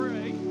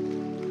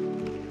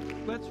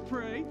let's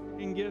pray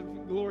and give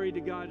glory to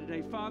God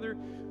today. Father,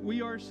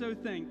 we are so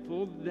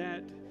thankful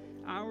that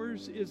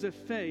ours is a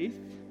faith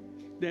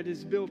that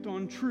is built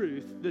on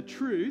truth, the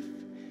truth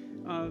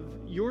of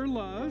your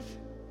love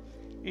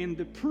and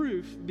the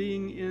proof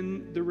being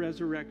in the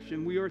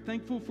resurrection. We are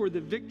thankful for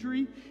the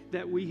victory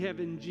that we have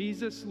in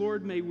Jesus.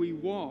 Lord, may we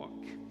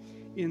walk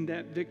in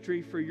that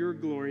victory for your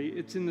glory.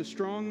 It's in the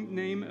strong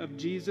name of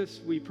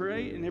Jesus we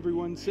pray, and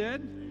everyone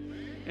said,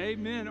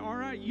 Amen. All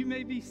right, you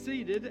may be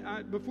seated.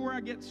 Before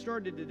I get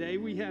started today,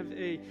 we have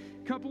a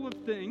couple of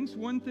things.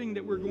 One thing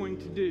that we're going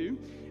to do,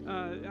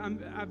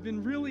 I've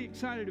been really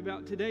excited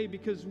about today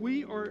because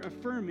we are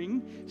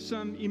affirming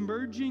some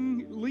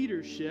emerging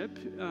leadership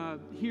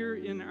here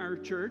in our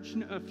church.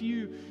 A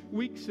few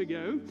weeks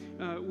ago,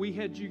 we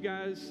had you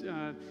guys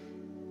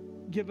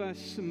give us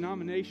some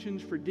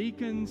nominations for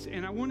deacons,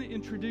 and I want to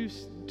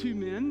introduce two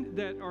men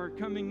that are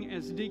coming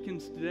as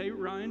deacons today.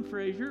 Ryan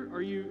Frazier,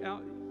 are you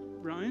out?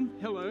 Ryan,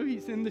 hello,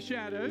 he's in the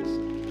shadows.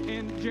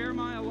 And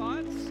Jeremiah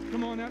Lotz,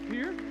 come on up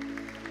here.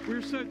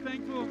 We're so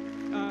thankful.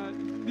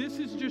 This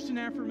is just an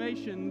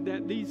affirmation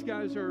that these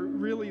guys are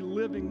really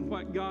living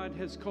what God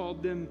has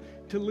called them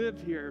to live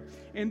here.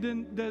 And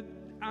then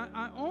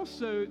I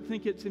also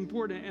think it's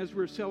important as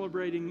we're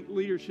celebrating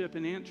leadership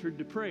and answered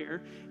to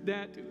prayer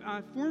that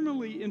I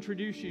formally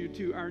introduce you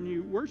to our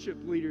new worship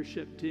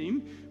leadership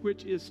team,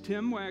 which is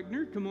Tim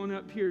Wagner. Come on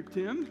up here,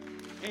 Tim.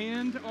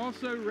 And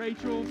also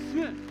Rachel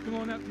Smith. Come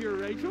on up here,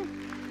 Rachel.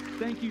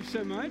 Thank you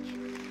so much.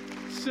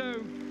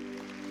 So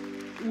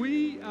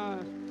we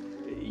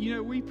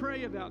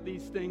pray about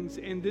these things,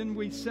 and then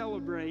we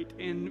celebrate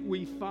and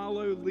we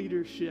follow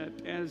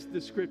leadership as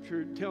the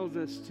scripture tells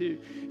us to.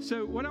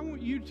 So what I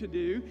want you to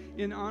do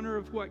in honor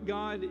of what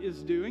God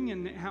is doing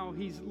and how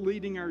he's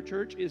leading our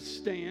church is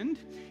stand.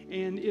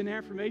 And in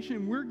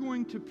affirmation, we're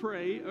going to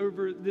pray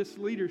over this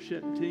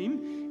leadership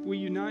team. We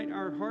unite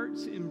our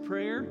hearts in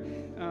prayer.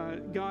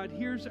 God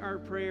hears our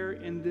prayer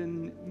and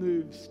then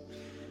moves.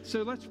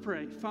 So let's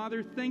pray.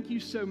 Father, thank you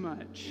so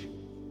much,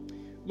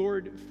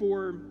 Lord,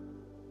 for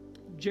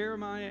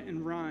Jeremiah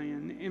and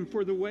Ryan, and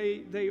for the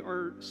way they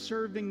are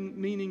serving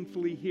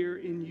meaningfully here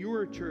in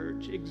your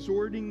church,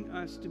 exhorting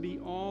us to be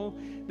all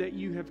that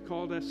you have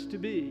called us to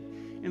be.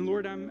 And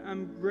Lord,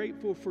 I'm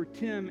grateful for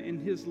Tim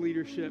and his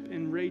leadership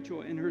and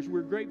Rachel and hers.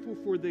 We're grateful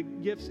for the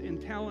gifts and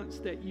talents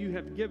that you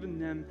have given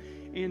them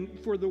and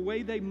for the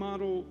way they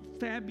model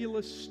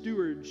fabulous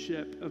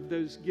stewardship of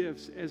those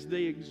gifts as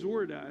they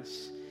exhort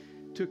us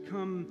to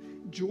come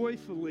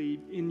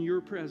joyfully in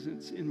your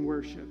presence in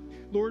worship.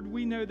 Lord,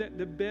 we know that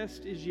the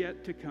best is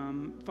yet to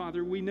come.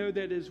 Father, we know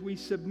that as we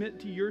submit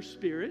to your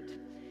Spirit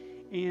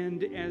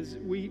and as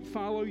we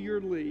follow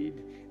your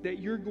lead, that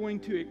you're going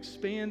to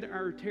expand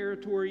our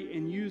territory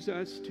and use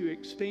us to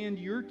expand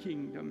your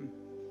kingdom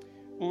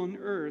on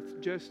earth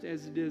just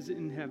as it is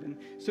in heaven.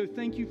 So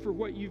thank you for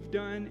what you've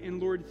done,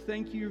 and Lord,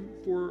 thank you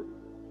for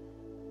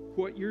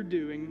what you're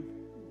doing,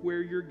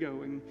 where you're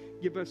going.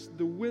 Give us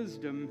the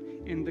wisdom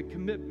and the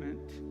commitment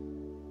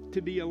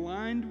to be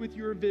aligned with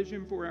your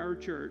vision for our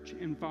church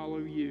and follow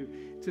you.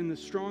 It's in the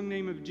strong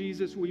name of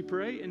Jesus we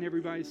pray, and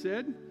everybody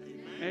said,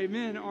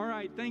 Amen. All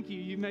right, thank you.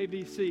 You may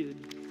be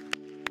seated.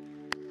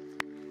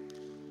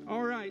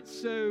 All right,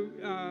 so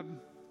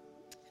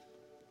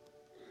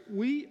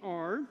we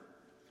are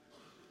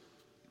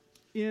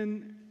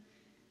in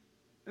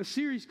a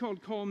series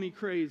called Call Me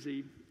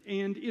Crazy,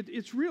 and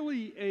it's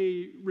really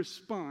a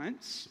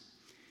response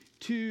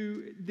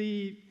to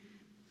the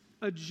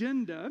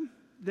agenda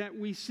that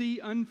we see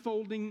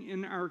unfolding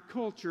in our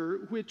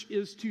culture, which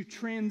is to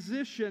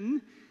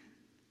transition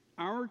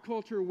our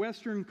culture,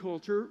 Western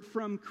culture,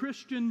 from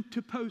Christian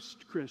to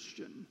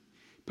post-Christian.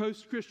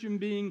 Post-Christian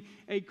being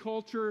a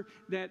culture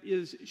that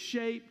is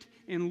shaped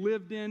and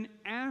lived in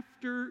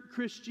after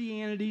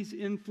Christianity's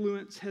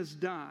influence has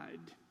died.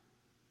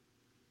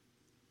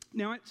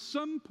 Now, at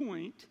some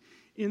point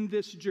in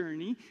this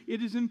journey,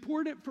 it is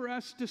important for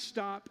us to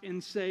stop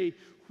and say,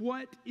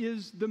 what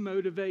is the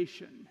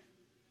motivation?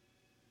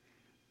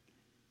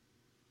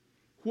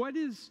 What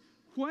is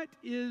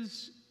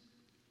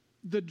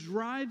the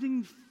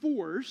driving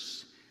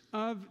force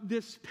of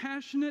this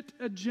passionate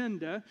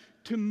agenda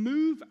to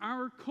move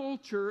our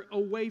culture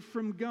away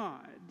from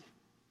God?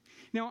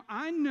 Now,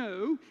 I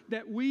know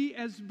that we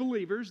as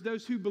believers,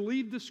 those who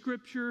believe the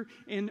Scripture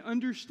and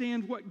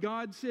understand what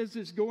God says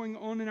is going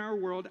on in our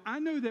world, I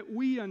know that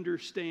we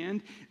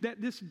understand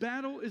that this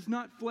battle is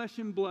not flesh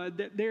and blood,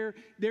 that there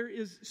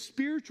is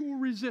spiritual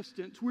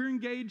resistance. We're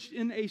engaged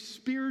in a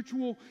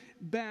spiritual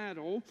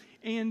battle,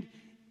 and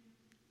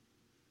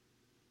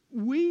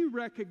we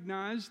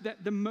recognize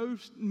that the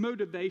most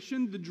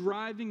motivation, the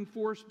driving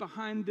force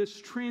behind this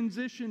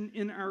transition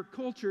in our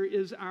culture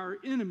is our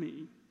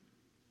enemy.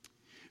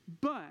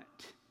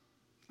 But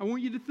I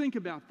want you to think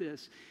about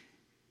this.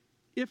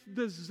 If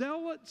the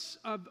zealots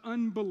of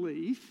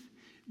unbelief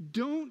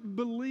don't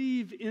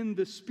believe in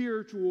the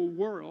spiritual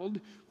world,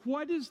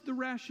 what is the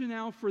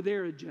rationale for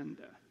their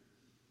agenda?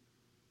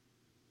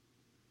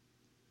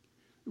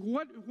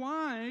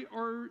 Why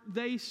are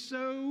they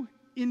so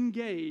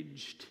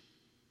engaged?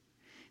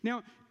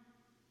 Now,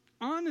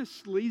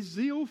 honestly,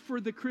 zeal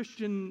for the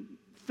Christian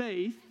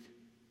faith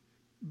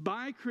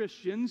by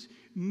Christians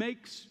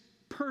makes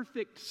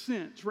perfect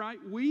sense, right?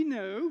 We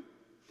know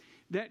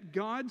that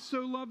God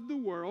so loved the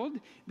world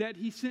that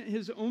he sent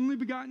his only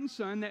begotten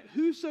Son, that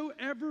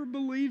whosoever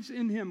believes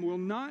in him will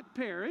not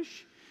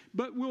perish,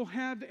 but will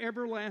have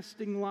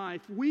everlasting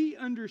life. We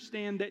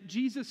understand that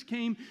Jesus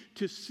came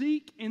to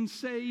seek and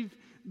save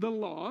the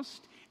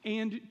lost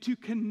and to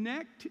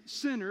connect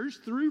sinners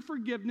through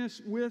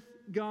forgiveness with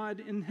God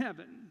in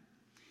heaven.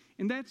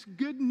 And that's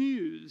good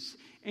news.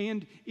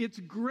 And it's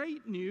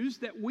great news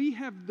that we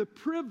have the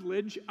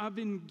privilege of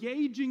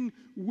engaging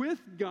with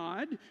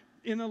God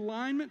in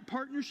alignment,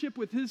 partnership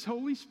with his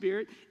Holy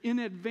Spirit, in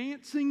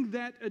advancing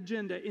that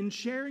agenda, in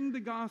sharing the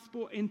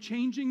gospel and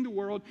changing the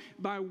world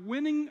by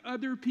winning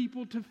other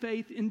people to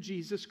faith in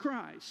Jesus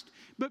Christ.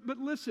 But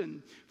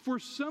listen, for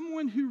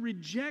someone who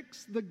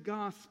rejects the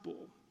gospel,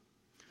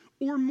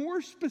 or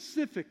more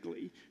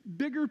specifically,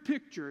 bigger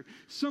picture,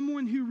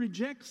 someone who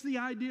rejects the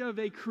idea of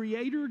a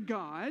creator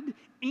God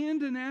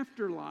and an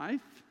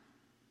afterlife,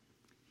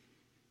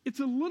 it's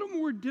a little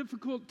more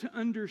difficult to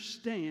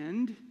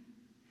understand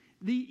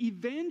the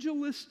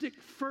evangelistic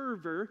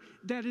fervor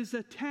that is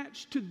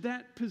attached to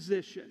that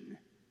position.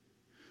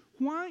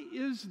 Why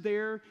is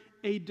there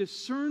a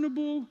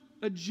discernible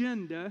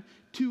agenda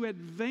to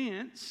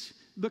advance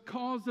the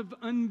cause of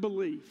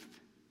unbelief?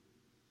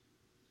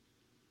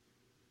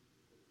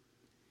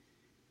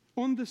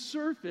 On the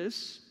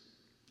surface,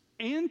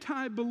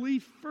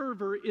 anti-belief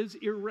fervor is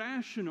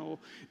irrational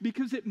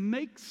because it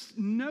makes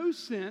no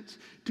sense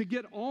to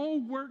get all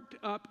worked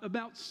up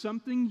about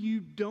something you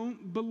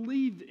don't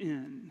believe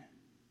in.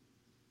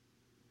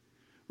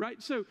 Right?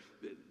 So,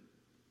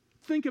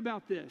 think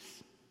about this.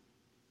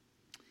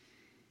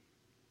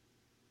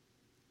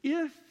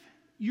 If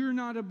you're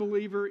not a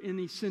believer in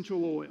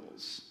essential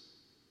oils,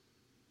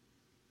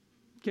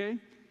 okay?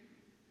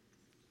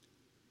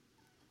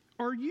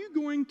 Are you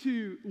going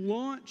to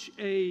launch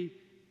a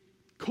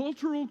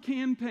cultural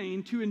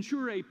campaign to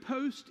ensure a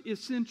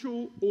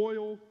post-essential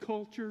oil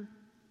culture?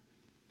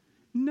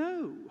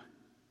 No.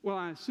 Well,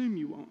 I assume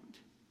you won't.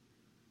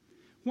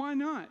 Why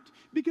not?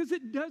 Because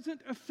it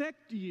doesn't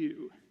affect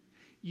you.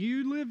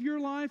 You live your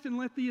life and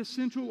let the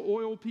essential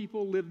oil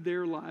people live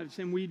their lives.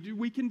 And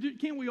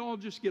can't we all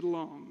just get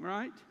along,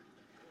 right?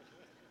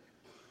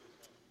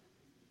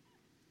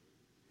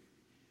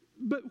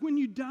 But when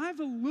you dive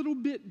a little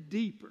bit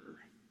deeper,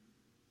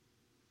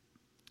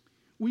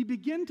 we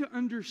begin to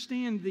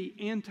understand the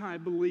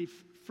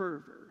anti-belief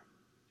fervor.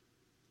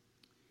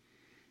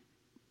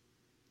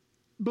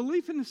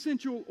 Belief in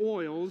essential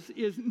oils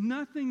is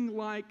nothing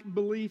like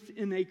belief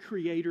in a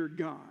creator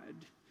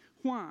God.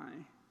 Why?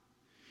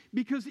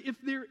 Because if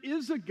there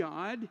is a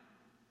God,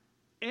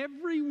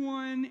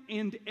 everyone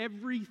and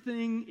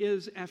everything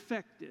is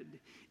affected.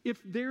 If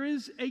there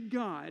is a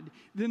God,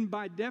 then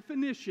by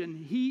definition,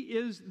 he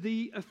is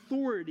the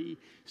authority,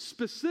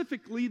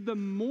 specifically the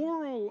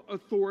moral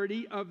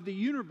authority of the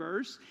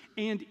universe.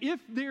 And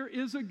if there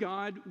is a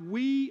God,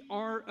 we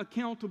are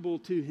accountable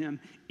to him.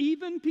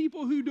 Even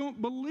people who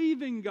don't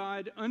believe in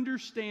God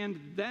understand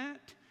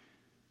that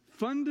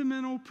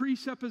fundamental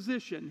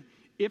presupposition.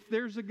 If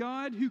there's a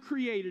God who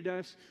created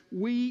us,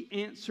 we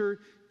answer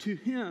to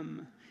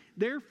him.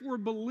 Therefore,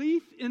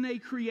 belief in a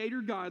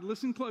creator God,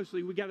 listen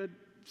closely, we got to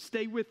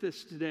stay with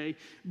this today.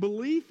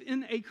 Belief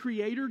in a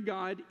creator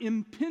God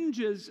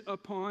impinges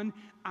upon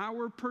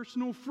our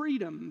personal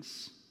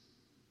freedoms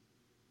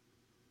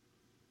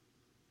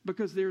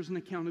because there's an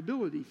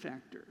accountability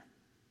factor.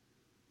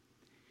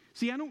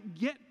 See, I don't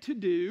get to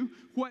do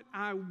what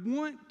I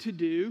want to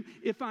do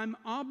if I'm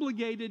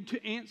obligated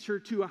to answer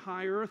to a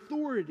higher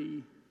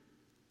authority,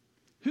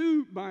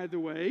 who, by the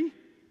way,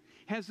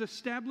 has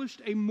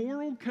established a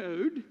moral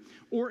code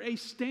or a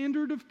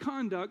standard of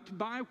conduct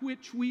by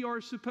which we are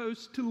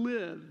supposed to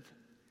live.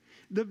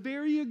 The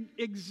very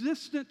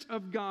existence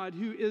of God,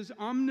 who is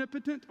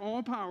omnipotent,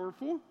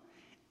 all-powerful,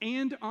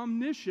 and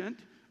omniscient,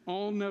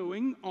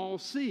 all-knowing,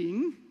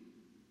 all-seeing,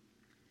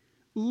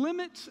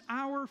 limits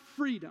our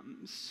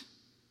freedoms.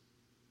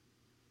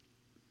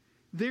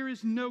 There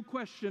is no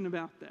question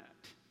about that.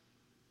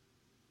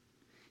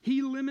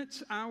 He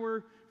limits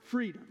our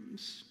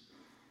freedoms.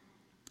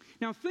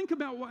 Now think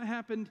about what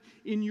happened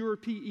in your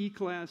PE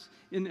class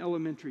in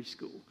elementary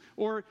school.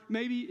 Or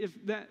maybe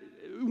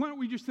why don't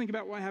we just think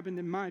about what happened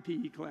in my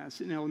PE class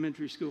in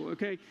elementary school,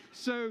 okay?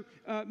 So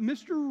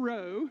Mr.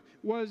 Rowe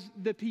was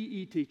the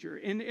PE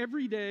teacher. And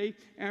every day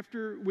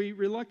after we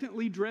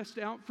reluctantly dressed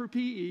out for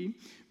PE,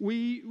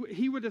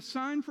 he would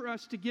assign for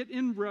us to get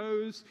in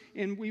rows,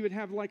 and we would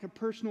have like a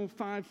personal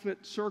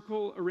 5-foot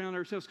circle around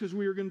ourselves because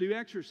we were going to do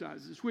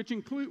exercises, which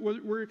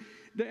the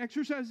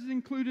exercises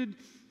included,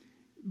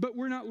 but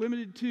we're not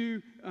limited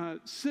to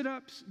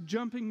sit-ups,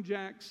 jumping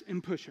jacks,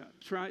 and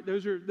push-ups, right?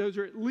 Those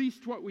are at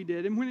least what we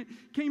did. And when it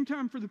came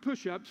time for the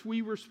push-ups,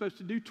 we were supposed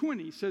to do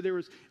 20. So there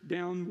was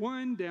down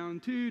 1, down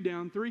 2,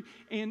 down 3.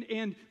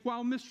 And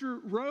while Mr.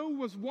 Rowe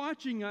was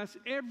watching us,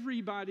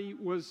 everybody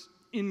was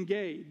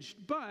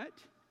engaged. But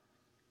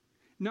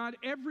Not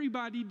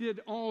everybody did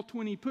all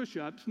 20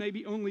 push-ups.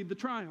 Maybe only the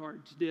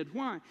tryhards did.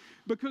 Why?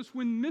 Because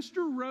when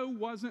Mr. Rowe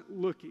wasn't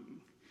looking,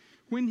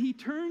 when he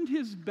turned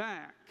his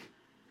back,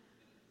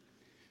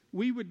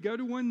 we would go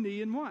to one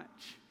knee and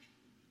watch.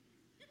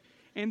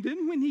 And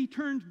then when he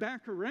turned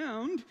back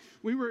around,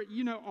 we were,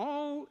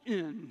 all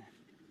in.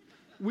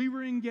 We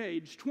were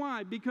engaged.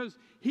 Why? Because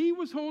he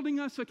was holding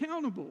us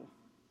accountable.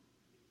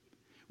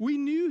 We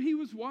knew he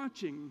was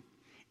watching,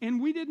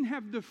 and we didn't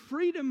have the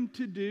freedom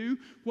to do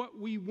what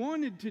we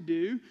wanted to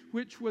do,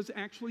 which was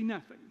actually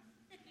nothing.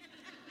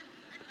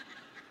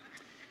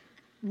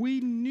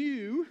 We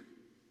knew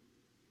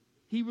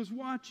he was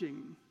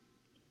watching.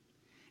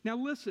 Now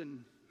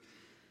listen,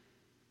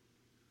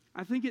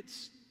 I think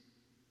it's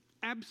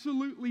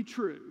absolutely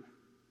true.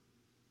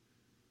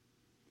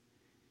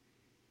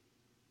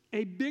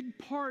 A big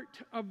part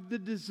of the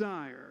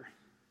desire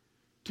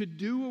to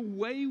do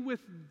away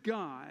with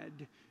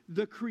God,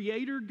 the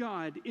Creator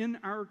God in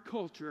our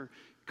culture,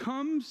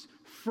 comes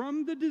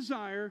from the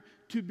desire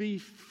to be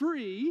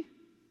free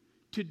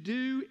to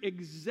do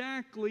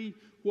exactly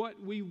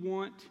what we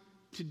want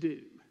to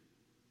do.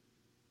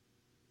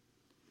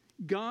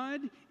 God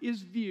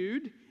is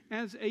viewed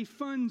as a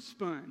fun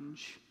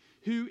sponge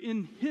who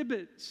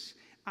inhibits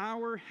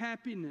our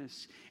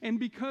happiness. And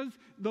because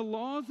the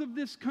laws of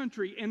this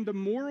country and the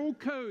moral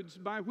codes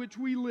by which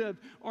we live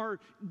are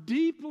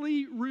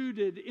deeply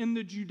rooted in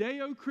the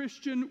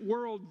Judeo-Christian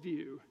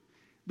worldview,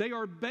 they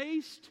are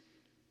based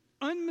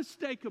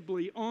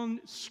unmistakably on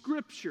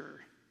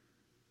Scripture.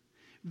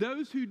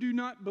 Those who do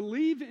not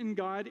believe in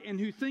God and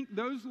who think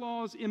those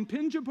laws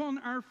impinge upon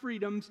our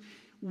freedoms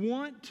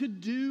want to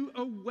do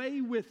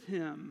away with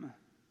Him,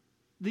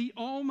 the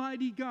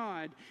Almighty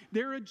God.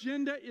 Their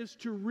agenda is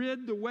to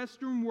rid the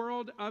Western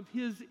world of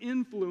His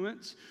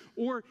influence,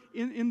 or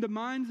in the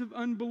minds of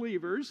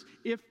unbelievers,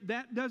 if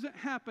that doesn't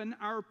happen,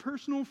 our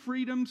personal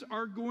freedoms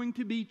are going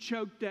to be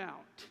choked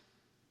out.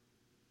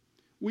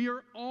 We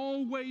are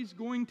always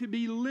going to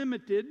be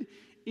limited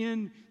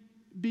in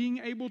being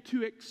able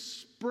to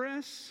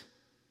express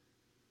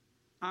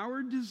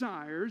our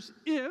desires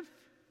if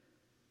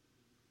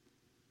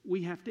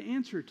we have to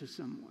answer to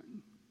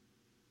someone.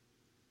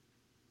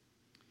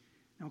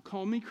 Now,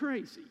 call me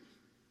crazy,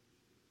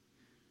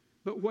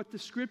 but what the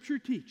Scripture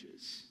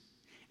teaches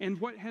and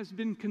what has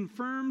been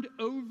confirmed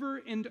over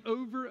and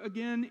over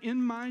again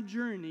in my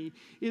journey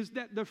is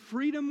that the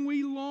freedom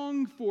we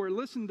long for,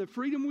 listen, the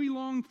freedom we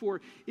long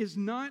for is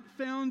not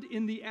found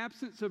in the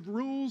absence of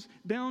rules,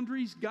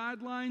 boundaries,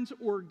 guidelines,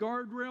 or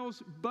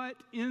guardrails, but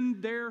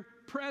in their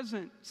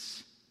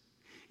presence.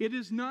 It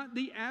is not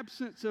the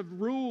absence of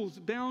rules,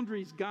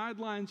 boundaries,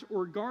 guidelines,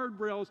 or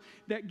guardrails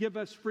that give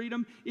us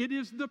freedom. It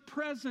is the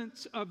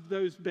presence of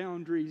those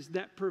boundaries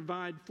that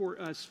provide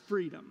for us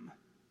freedom.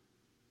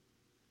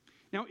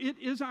 Now, it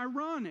is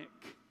ironic,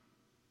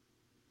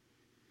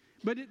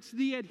 but it's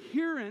the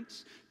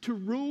adherence to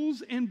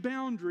rules and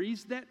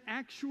boundaries that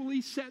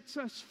actually sets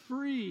us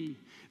free.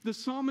 The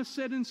psalmist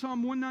said in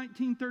Psalm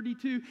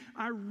 119:32,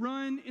 I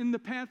run in the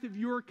path of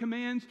your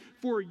commands,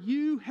 for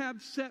you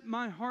have set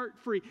my heart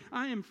free.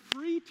 I am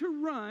free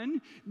to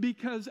run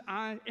because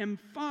I am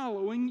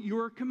following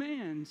your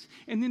commands.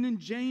 And then in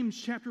James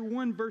chapter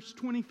 1, verse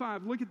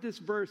 25, look at this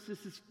verse.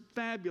 This is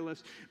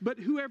fabulous. But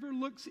whoever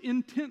looks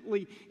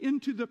intently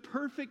into the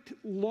perfect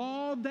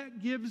law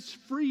that gives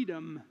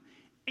freedom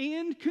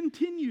and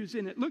continues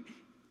in it. Look,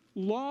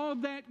 law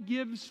that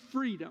gives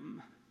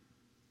freedom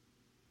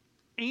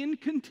and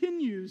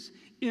continues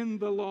in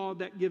the law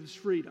that gives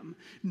freedom.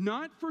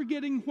 Not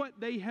forgetting what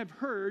they have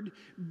heard,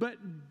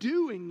 but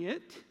doing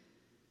it,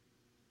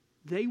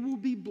 they will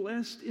be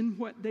blessed in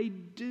what they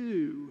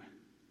do.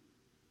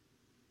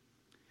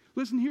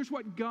 Listen, here's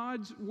what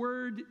God's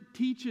Word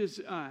teaches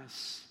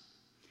us.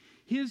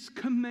 His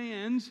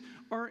commands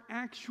are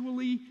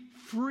actually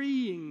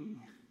freeing.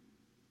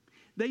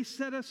 They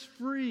set us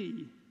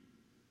free.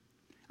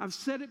 I've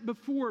said it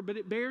before, but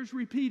it bears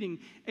repeating.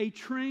 A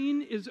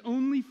train is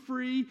only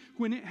free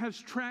when it has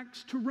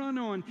tracks to run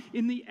on.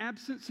 In the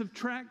absence of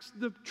tracks,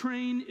 the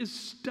train is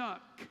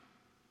stuck,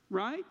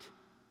 right?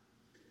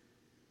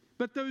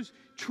 But those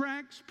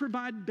tracks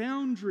provide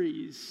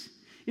boundaries.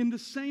 In the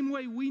same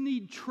way, we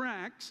need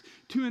tracks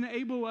to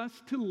enable us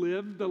to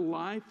live the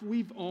life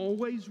we've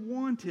always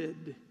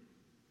wanted.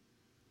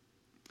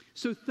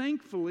 So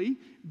thankfully,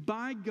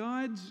 by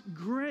God's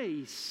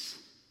grace,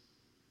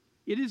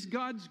 it is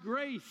God's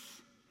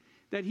grace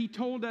that He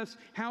told us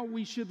how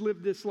we should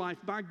live this life.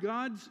 By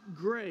God's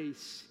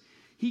grace,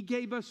 He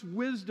gave us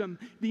wisdom.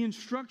 The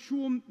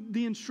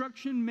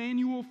instruction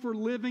manual for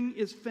living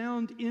is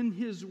found in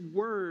His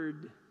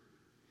Word.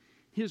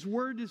 His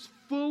Word is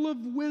full of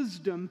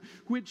wisdom,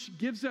 which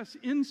gives us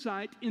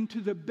insight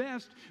into the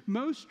best,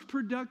 most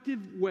productive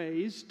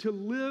ways to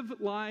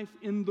live life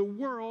in the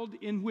world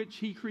in which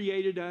He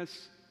created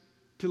us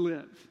to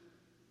live.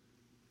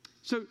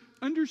 So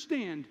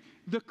understand,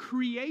 the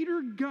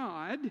Creator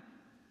God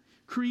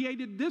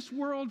created this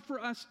world for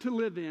us to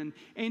live in,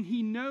 and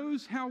He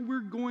knows how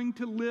we're going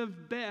to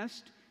live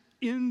best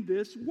in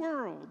this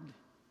world.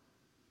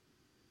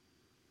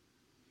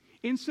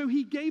 And so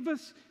he gave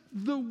us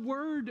the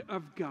Word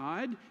of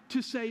God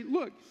to say,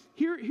 look,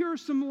 here are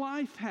some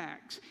life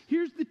hacks.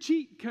 Here's the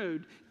cheat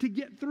code to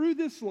get through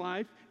this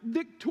life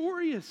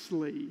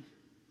victoriously.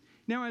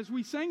 Now, as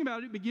we sang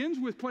about, it begins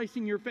with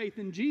placing your faith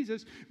in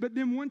Jesus, but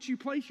then once you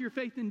place your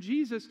faith in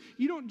Jesus,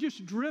 you don't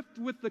just drift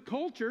with the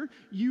culture.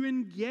 You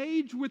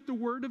engage with the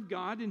Word of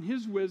God and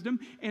His wisdom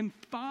and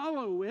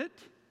follow it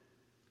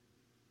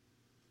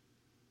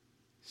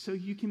so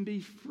you can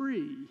be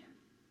free.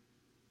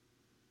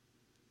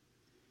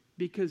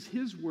 Because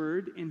His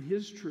Word and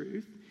His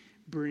truth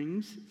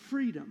brings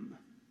freedom.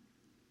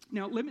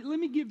 Now, let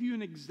me give you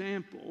an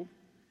example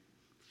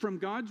from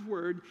God's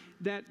Word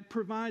that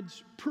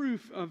provides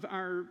proof of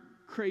our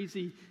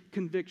crazy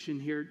conviction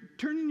here.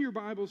 Turn in your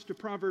Bibles to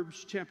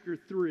Proverbs chapter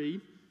 3.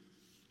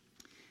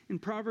 In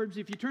Proverbs,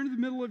 if you turn to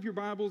the middle of your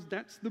Bibles,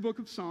 that's the book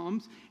of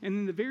Psalms. And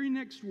then the very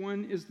next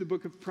one is the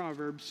book of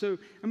Proverbs. So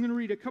I'm going to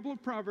read a couple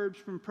of Proverbs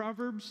from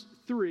Proverbs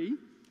 3,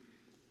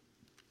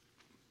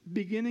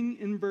 beginning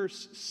in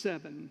verse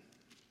 7.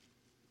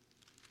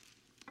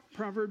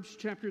 Proverbs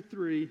chapter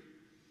 3,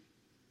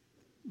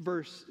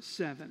 verse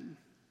 7.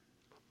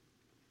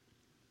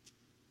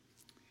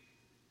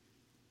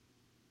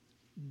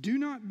 Do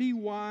not be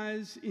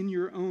wise in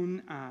your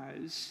own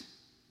eyes.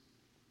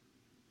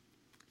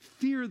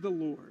 Fear the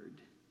Lord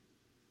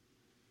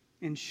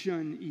and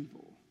shun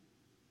evil.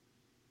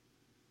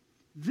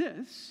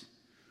 This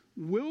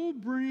will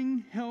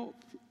bring health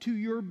to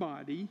your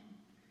body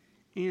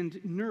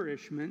and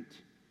nourishment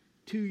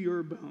to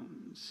your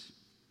bones.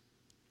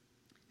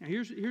 Now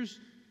here's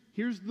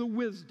the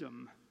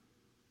wisdom.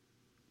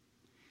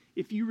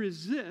 If we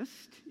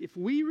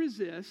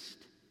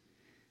resist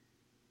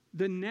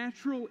the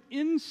natural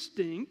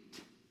instinct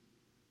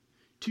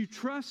to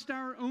trust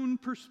our own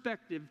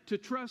perspective, to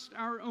trust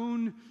our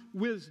own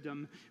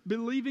wisdom,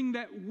 believing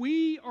that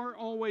we are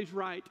always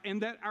right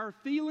and that our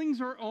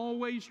feelings are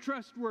always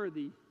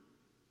trustworthy.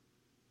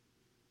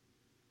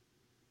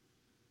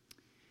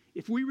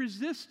 If we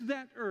resist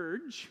that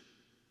urge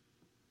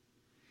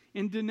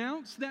and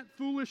denounce that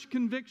foolish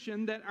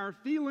conviction that our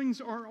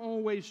feelings are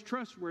always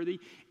trustworthy,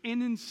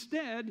 and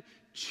instead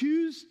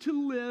choose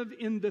to live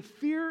in the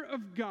fear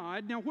of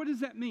God. Now, what does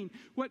that mean?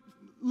 What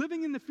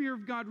living in the fear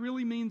of God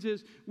really means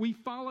is we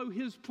follow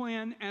His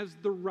plan as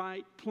the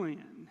right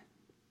plan.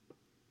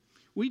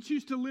 We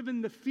choose to live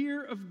in the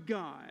fear of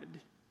God.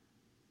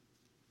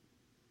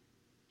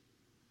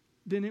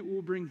 Then it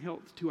will bring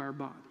health to our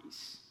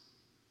bodies.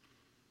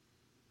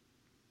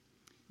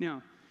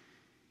 Now,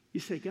 you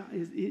say, God,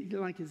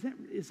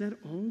 is that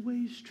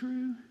always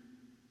true?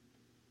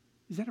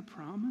 Is that a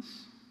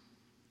promise?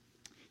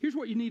 Here's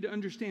what you need to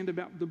understand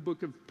about the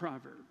book of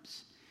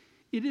Proverbs.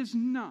 It is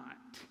not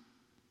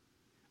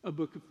a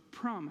book of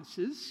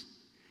promises.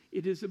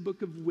 It is a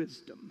book of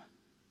wisdom.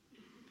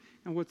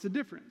 Now, what's the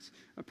difference?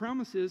 A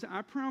promise is,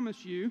 I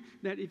promise you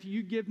that if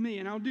you give me,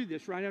 and I'll do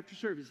this right after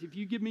service, if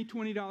you give me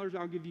 $20,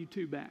 I'll give you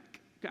 $2 back.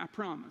 Okay, I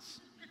promise.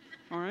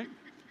 All right?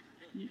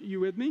 You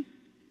with me?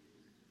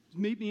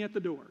 Meet me at the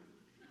door.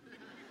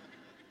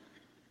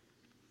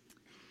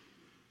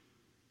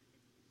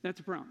 That's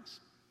a promise.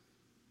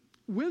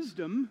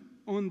 Wisdom,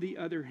 on the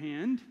other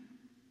hand,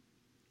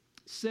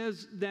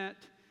 says that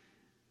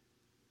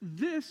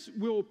this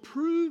will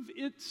prove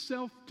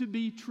itself to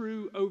be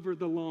true over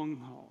the long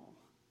haul.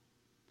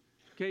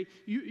 Okay,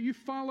 you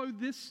follow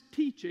this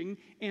teaching,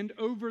 and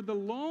over the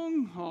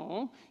long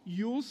haul,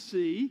 you'll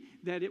see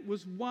that it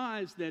was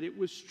wise, that it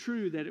was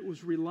true, that it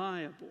was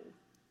reliable.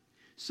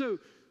 So,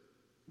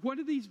 what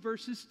do these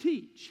verses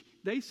teach?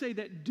 They say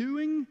that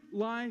doing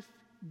life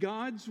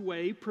God's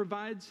way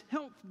provides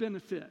health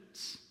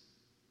benefits.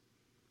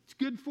 It's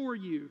good for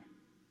you.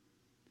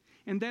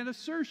 And that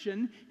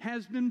assertion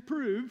has been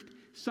proved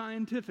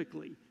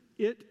scientifically.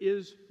 It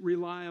is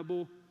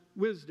reliable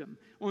wisdom.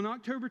 On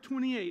October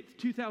 28th,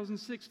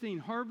 2016,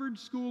 Harvard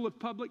School of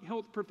Public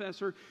Health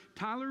professor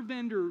Tyler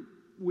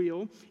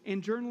Vanderweel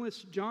and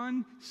journalist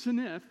John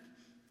Seneff,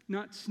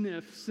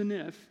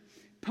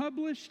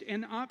 published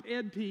an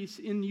op-ed piece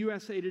in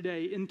USA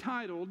Today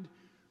entitled,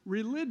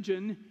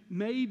 "Religion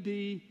May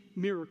Be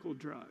Miracle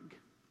Drug."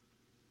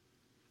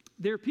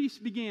 Their piece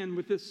began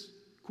with this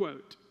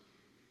quote: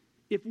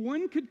 "If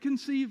one could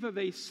conceive of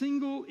a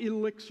single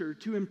elixir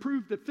to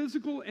improve the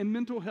physical and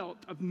mental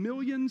health of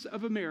millions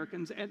of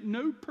Americans at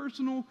no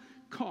personal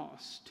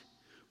cost,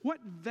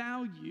 what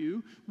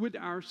value would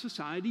our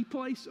society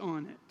place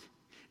on it?"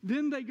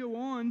 Then they go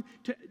on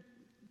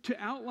to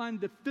outline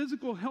the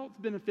physical health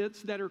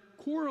benefits that are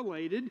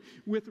correlated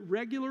with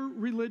regular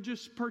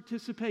religious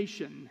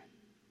participation.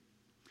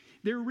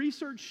 Their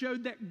research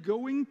showed that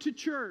going to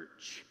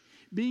church,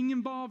 being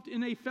involved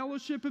in a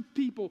fellowship of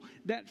people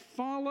that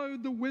follow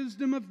the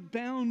wisdom of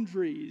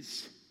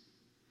boundaries,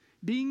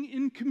 being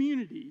in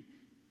community,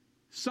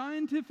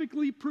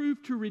 scientifically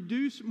proved to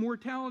reduce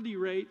mortality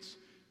rates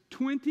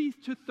 20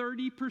 to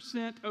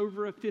 30%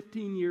 over a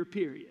 15-year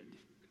period.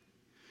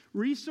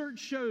 Research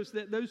shows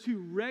that those who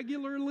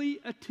regularly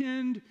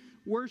attend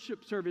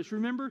worship service,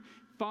 remember,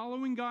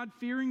 following God,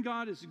 fearing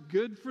God is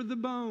good for the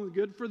bone,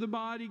 good for the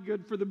body,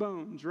 good for the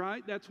bones,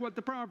 right? That's what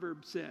the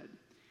proverb said.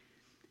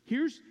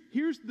 Here's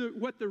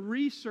what the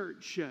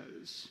research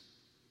shows.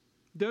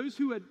 Those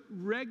who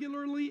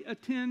regularly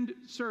attend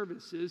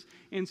services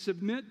and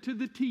submit to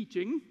the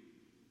teaching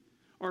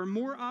are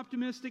more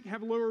optimistic,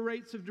 have lower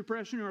rates of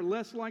depression, are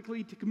less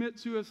likely to commit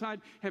suicide,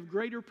 have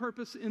greater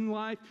purpose in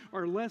life,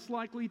 are less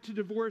likely to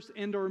divorce,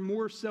 and are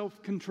more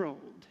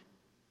self-controlled.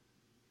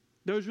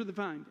 Those are the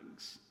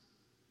findings.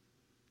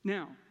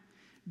 Now,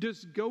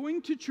 does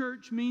going to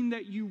church mean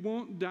that you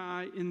won't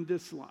die in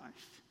this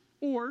life?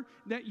 Or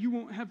that you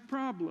won't have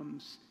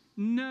problems?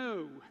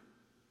 No.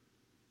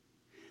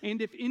 And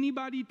if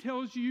anybody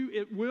tells you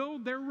it will,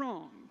 they're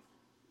wrong.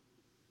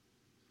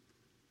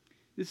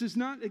 This is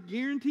not a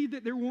guarantee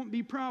that there won't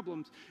be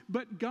problems,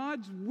 but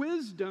God's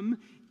wisdom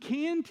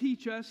can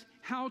teach us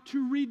how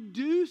to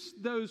reduce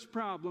those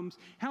problems,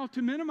 how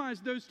to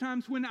minimize those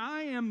times when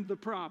I am the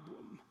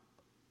problem,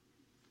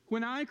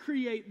 when I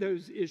create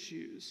those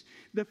issues.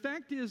 The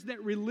fact is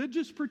that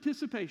religious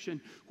participation,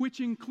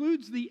 which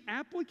includes the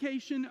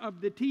application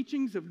of the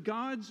teachings of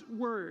God's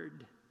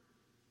Word,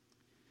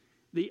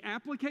 the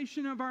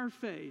application of our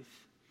faith,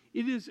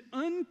 it is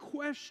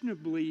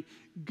unquestionably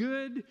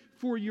good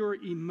for your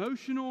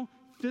emotional,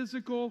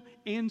 physical,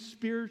 and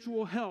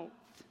spiritual health.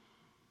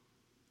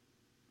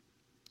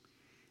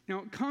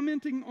 Now,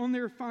 commenting on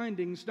their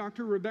findings,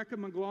 Dr. Rebecca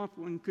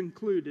McLaughlin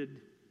concluded,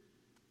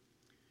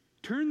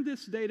 turn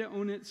this data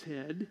on its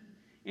head,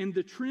 and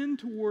the trend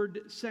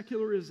toward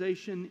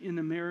secularization in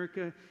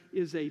America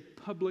is a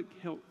public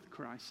health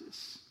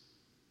crisis.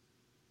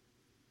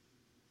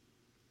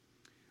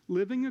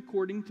 Living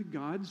according to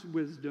God's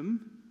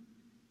wisdom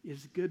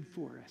is good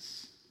for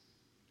us.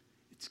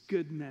 It's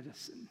good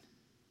medicine.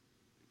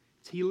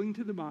 It's healing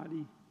to the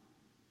body,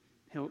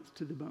 health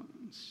to the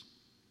bones.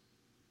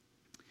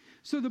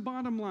 So the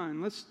bottom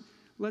line,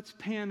 let's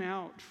pan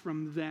out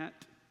from that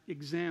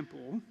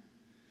example.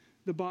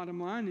 The bottom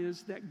line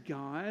is that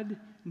God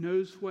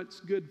knows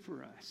what's good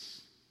for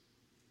us.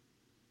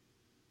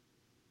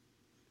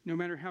 No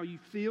matter how you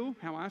feel,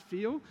 how I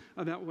feel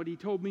about what He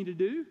told me to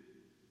do,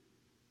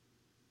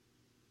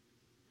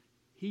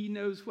 He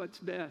knows what's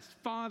best.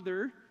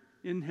 Father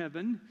in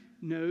heaven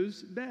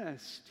knows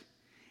best.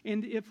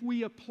 And if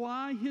we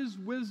apply His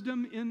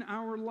wisdom in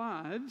our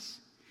lives,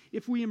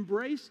 if we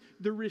embrace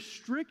the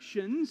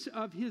restrictions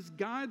of His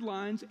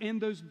guidelines and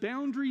those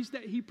boundaries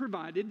that He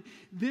provided,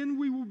 then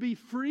we will be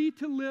free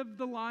to live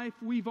the life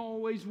we've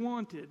always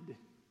wanted.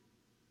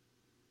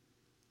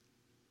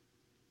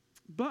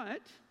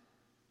 But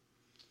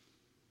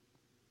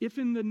if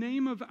in the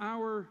name of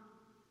our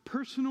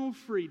personal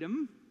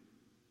freedom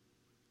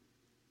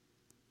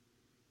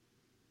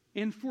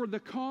and for the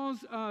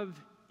cause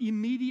of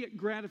immediate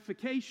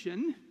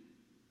gratification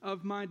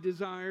of my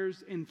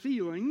desires and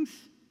feelings,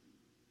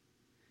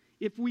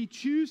 if we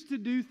choose to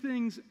do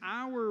things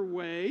our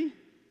way,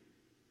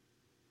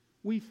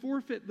 we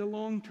forfeit the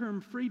long-term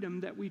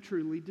freedom that we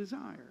truly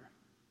desire.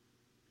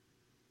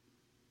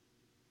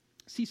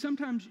 See,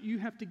 sometimes you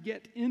have to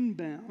get in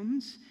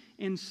bounds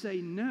and say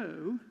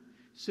no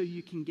so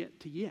you can get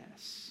to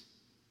yes.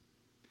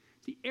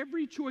 See,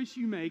 every choice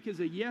you make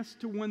is a yes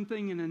to one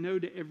thing and a no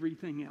to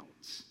everything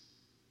else.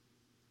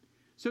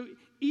 So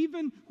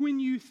even when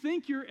you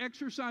think you're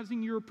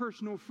exercising your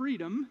personal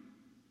freedom,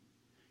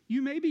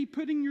 you may be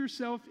putting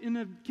yourself in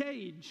a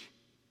cage.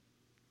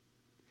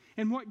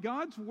 And what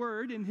God's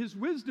Word and His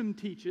wisdom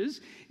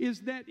teaches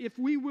is that if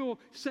we will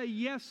say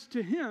yes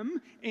to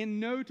Him and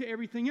no to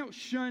everything else,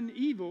 shun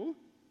evil,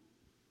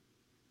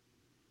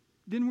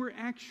 then we're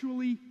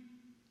actually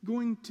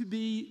going to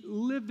be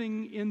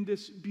living in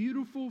this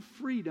beautiful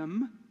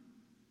freedom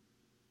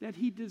that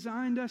He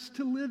designed us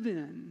to live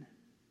in.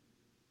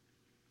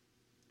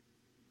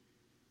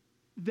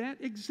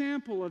 That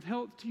example of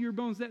health to your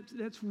bones,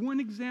 that's one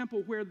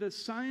example where the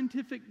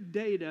scientific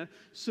data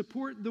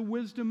support the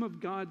wisdom of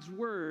God's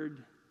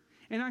Word.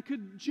 And I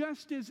could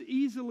just as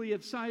easily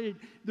have cited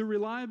the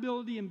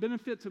reliability and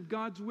benefits of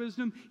God's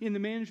wisdom in the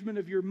management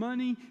of your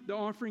money, the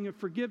offering of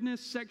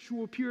forgiveness,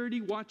 sexual purity,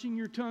 watching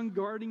your tongue,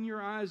 guarding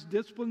your eyes,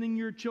 disciplining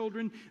your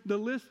children. The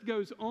list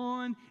goes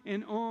on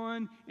and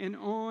on and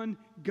on.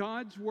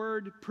 God's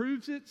Word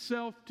proves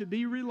itself to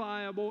be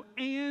reliable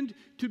and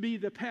to be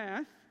the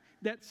path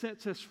that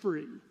sets us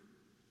free.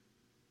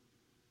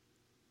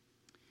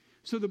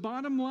 So the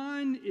bottom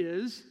line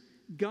is,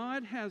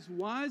 God has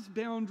wise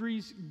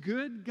boundaries,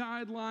 good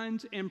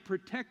guidelines, and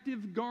protective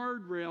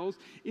guardrails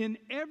in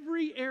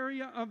every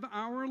area of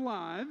our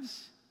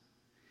lives,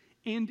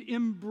 and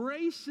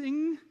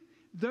embracing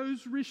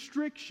those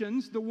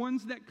restrictions, the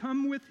ones that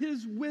come with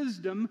His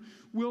wisdom,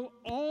 will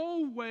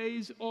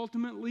always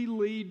ultimately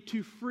lead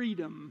to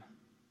freedom.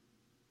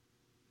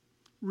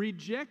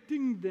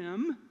 Rejecting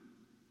them,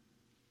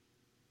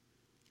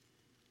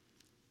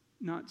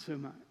 not so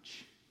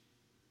much.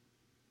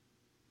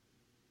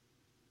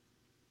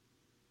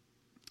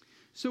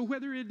 So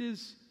whether it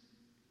is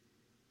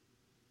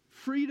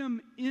freedom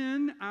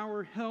in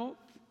our health,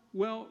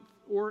 wealth,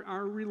 or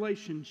our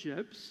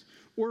relationships,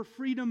 or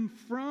freedom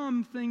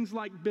from things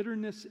like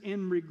bitterness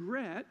and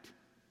regret,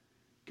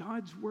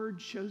 God's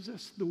Word shows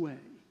us the way.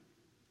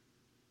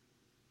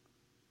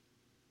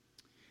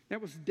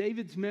 That was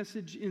David's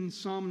message in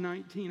Psalm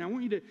 19. I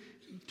want you to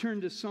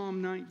turn to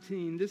Psalm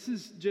 19. This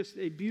is just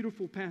a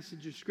beautiful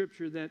passage of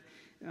Scripture that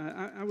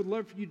I would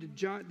love for you to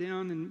jot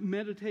down and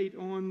meditate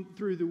on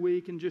through the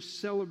week and just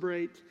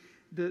celebrate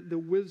the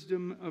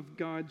wisdom of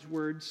God's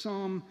Word.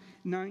 Psalm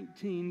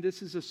 19,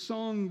 this is a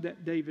song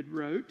that David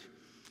wrote,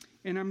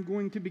 and I'm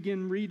going to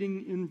begin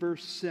reading in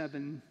verse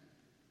 7.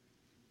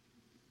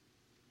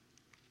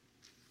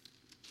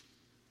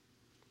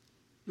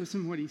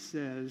 Listen what he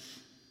says.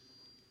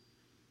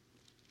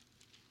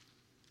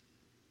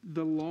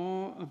 The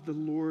law of the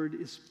Lord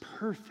is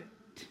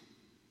perfect,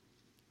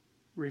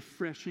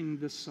 refreshing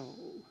the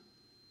soul.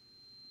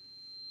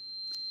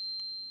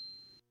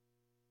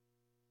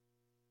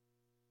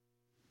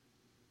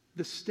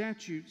 The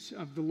statutes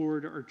of the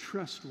Lord are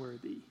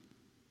trustworthy,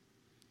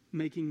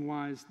 making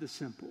wise the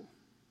simple.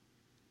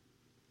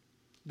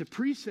 The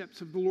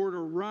precepts of the Lord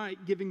are right,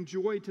 giving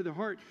joy to the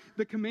heart.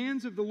 The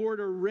commands of the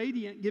Lord are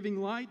radiant, giving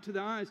light to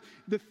the eyes.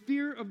 The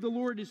fear of the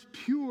Lord is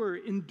pure,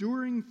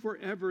 enduring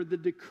forever. The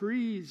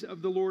decrees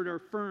of the Lord are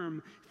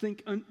firm,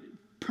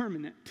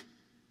 permanent,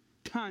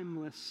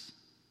 timeless.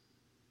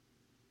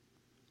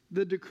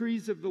 The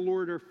decrees of the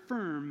Lord are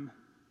firm.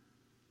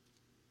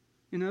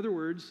 In other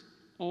words,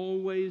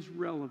 always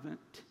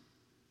relevant.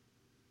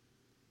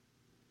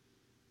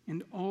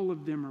 And all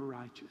of them are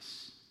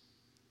righteous.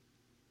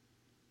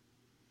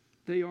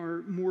 They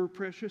are more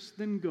precious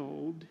than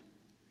gold,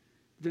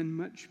 than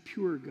much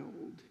pure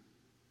gold.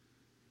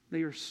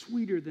 They are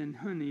sweeter than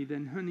honey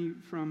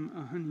from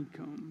a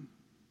honeycomb.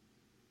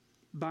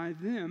 By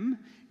them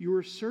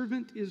your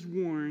servant is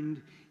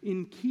warned.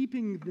 In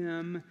keeping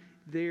them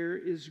there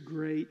is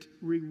great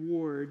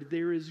reward.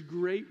 There is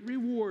great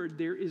reward.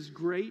 There is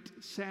great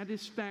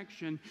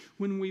satisfaction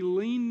when we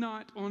lean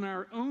not on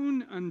our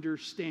own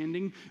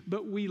understanding,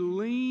 but we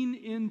lean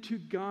into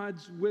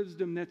God's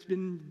wisdom that's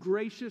been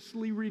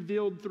graciously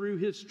revealed through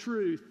His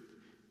truth,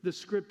 the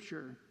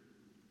Scripture.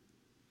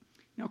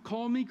 Now,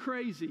 call me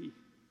crazy,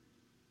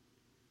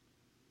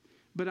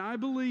 but I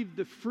believe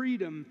the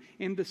freedom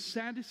and the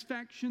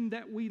satisfaction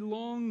that we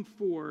long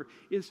for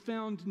is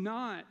found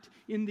not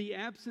in the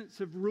absence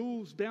of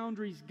rules,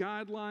 boundaries,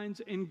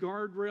 guidelines, and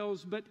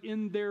guardrails, but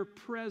in their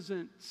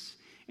presence.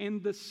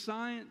 And the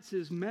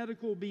sciences,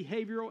 medical,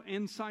 behavioral,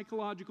 and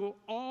psychological,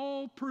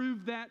 all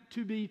prove that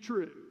to be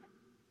true.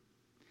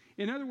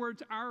 In other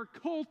words, our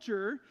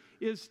culture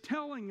is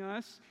telling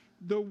us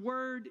the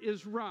Word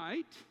is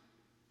right,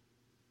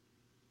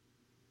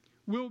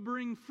 will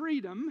bring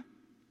freedom,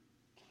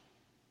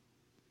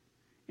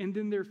 and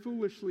then they're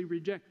foolishly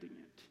rejecting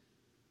it.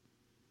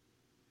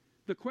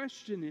 The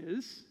question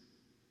is,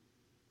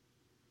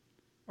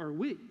 are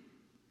we?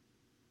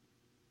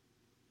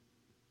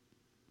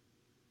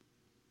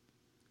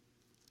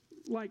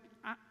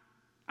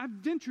 I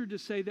venture to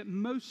say that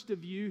most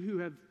of you who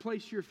have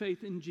placed your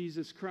faith in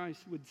Jesus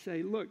Christ would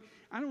say, look,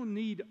 I don't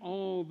need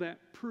all that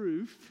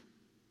proof.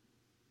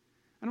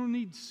 I don't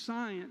need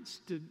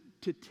science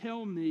to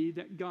tell me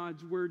that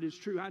God's Word is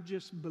true. I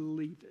just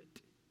believe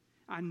it.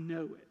 I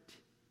know it.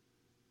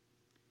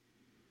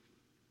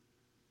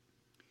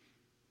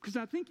 Because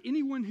I think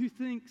anyone who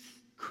thinks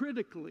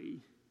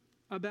critically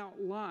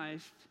about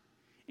life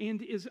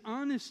and is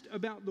honest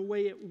about the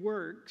way it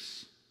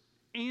works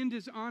and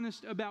is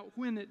honest about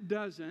when it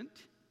doesn't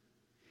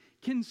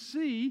can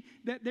see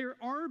that there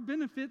are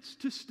benefits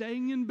to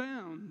staying in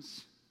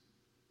bounds.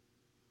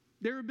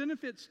 There are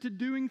benefits to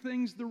doing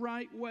things the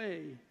right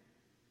way.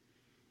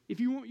 If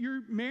you want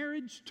your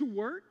marriage to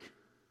work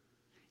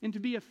and to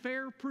be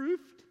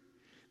affair-proofed,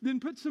 then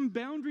put some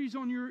boundaries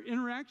on your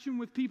interaction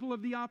with people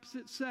of the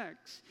opposite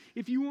sex.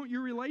 If you want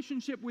your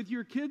relationship with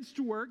your kids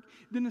to work,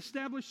 then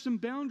establish some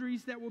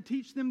boundaries that will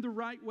teach them the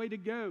right way to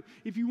go.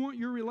 If you want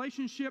your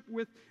relationship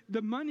with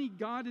the money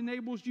God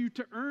enables you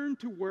to earn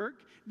to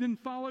work, then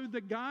follow the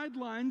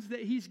guidelines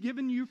that He's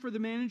given you for the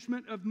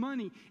management of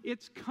money.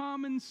 It's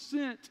common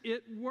sense.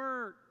 It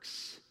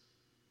works.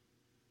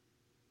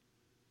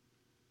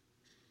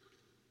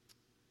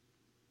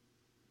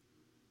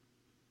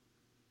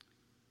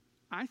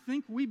 I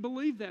think we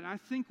believe that. I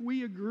think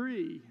we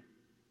agree.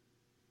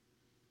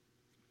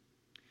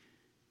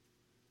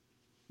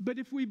 But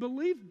if we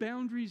believe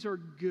boundaries are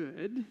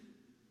good,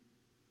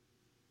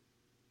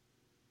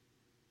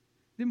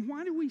 then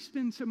why do we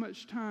spend so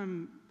much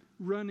time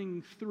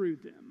running through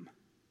them?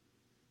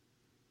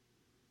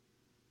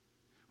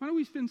 Why do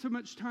we spend so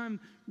much time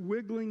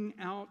wiggling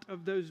out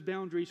of those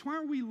boundaries? Why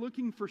are we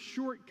looking for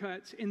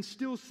shortcuts and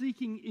still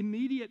seeking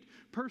immediate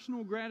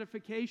personal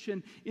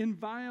gratification in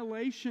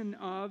violation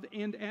of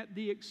and at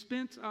the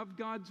expense of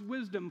God's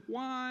wisdom?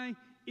 Why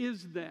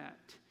is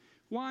that?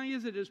 Why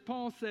is it, as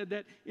Paul said,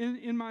 that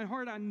in my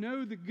heart I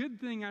know the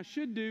good thing I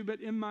should do, but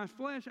in my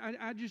flesh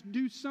I just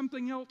do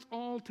something else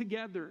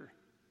altogether?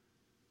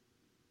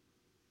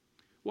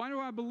 Why do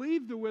I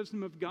believe the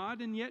wisdom of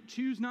God and yet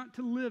choose not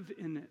to live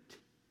in it?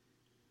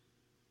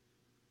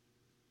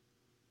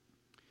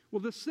 Well,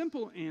 the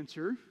simple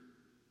answer,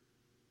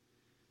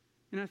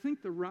 and I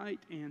think the right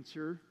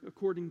answer,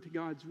 according to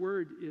God's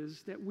word,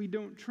 is that we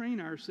don't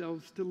train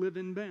ourselves to live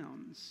in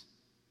bounds.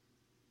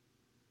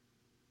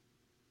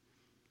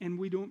 And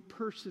we don't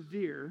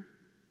persevere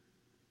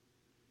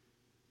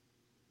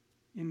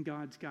in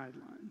God's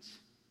guidelines.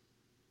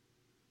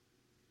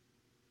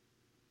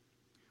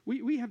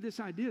 We have this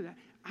idea that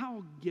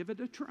I'll give it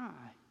a try.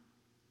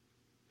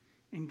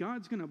 And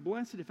God's going to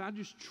bless it if I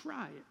just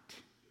try it.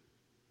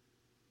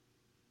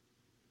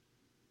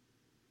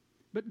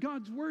 But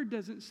God's word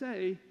doesn't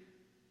say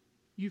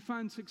you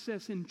find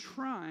success in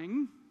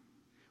trying.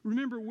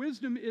 Remember,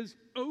 wisdom is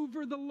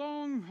over the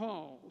long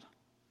haul.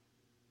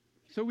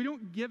 So we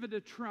don't give it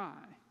a try.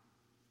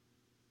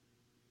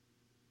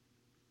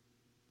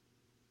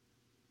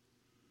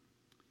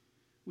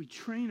 We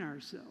train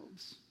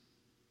ourselves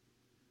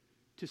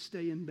to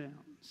stay in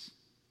bounds.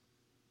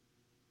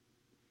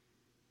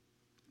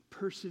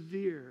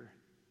 Persevere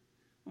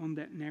on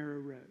that narrow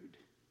road.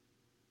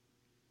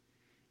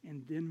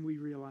 And then we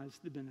realize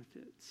the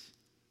benefits.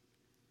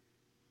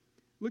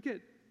 Look at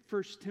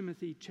 1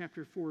 Timothy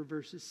chapter 4,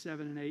 verses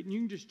 7 and 8. And you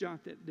can just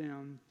jot that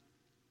down.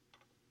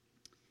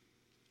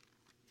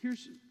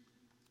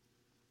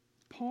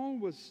 Paul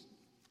was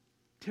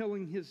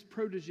telling his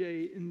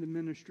protege in the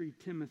ministry,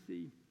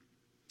 Timothy,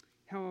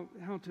 how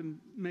to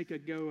make a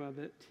go of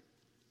it.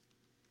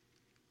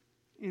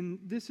 And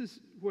this is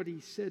what he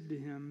said to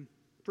him,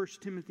 1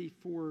 Timothy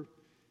 4,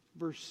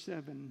 verse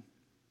 7.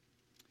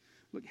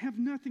 Look, have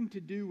nothing to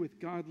do with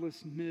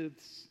godless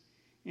myths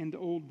and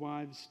old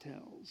wives'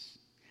 tales.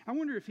 I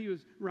wonder if he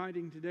was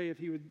writing today, if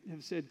he would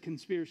have said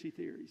conspiracy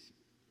theories.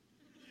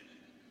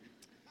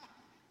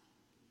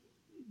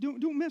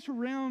 Don't mess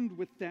around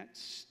with that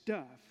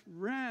stuff.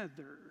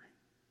 Rather,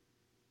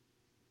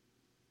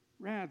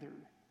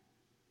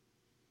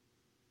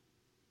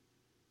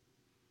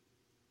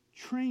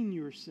 train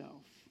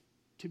yourself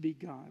to be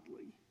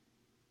godly.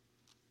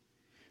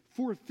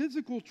 For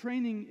physical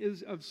training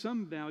is of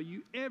some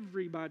value.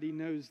 Everybody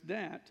knows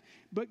that.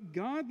 But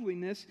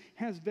godliness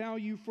has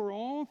value for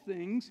all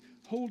things,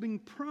 holding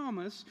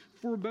promise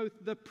for both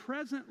the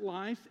present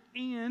life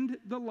and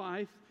the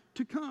life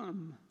to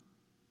come.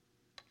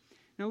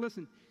 Now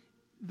listen,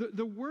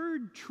 the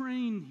word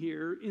train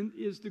here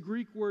is the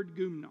Greek word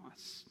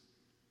gymnos.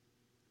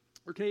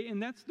 Okay,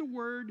 and that's the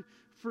word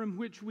from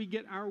which we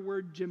get our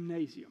word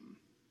gymnasium.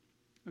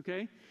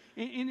 Okay,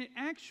 and it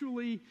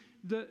actually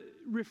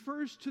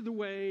refers to the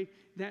way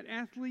that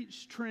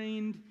athletes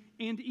trained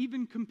and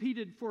even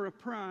competed for a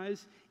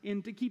prize,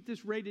 and to keep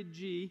this rated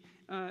G,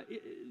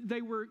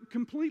 they were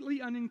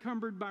completely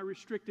unencumbered by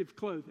restrictive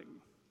clothing.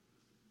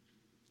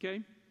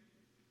 Okay?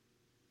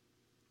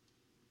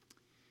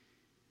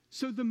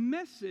 So the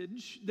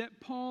message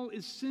that Paul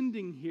is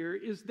sending here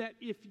is that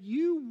if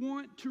you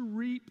want to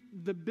reap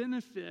the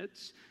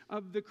benefits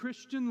of the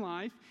Christian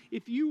life,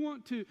 if you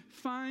want to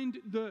find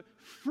the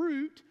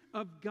fruit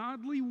of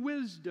godly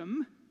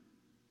wisdom,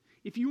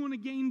 if you want to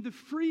gain the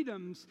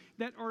freedoms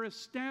that are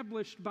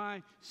established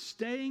by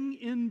staying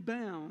in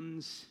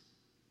bounds,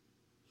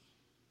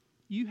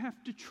 you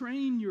have to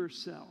train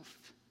yourself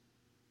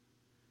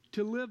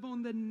to live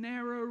on the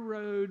narrow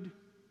road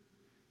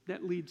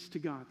that leads to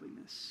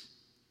godliness.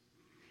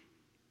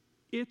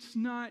 It's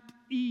not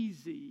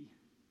easy.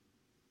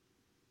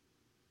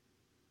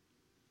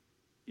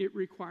 It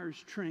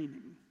requires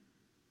training.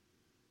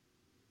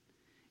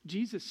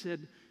 Jesus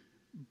said,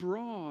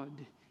 broad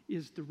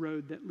is the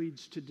road that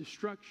leads to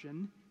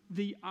destruction,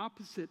 the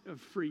opposite of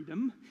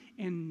freedom,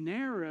 and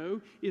narrow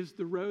is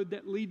the road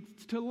that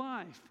leads to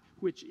life,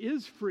 which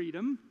is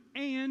freedom,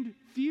 and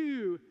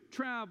few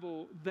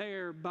travel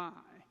thereby.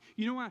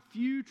 You know why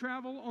few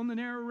travel on the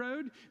narrow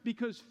road?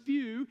 Because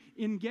few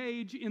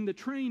engage in the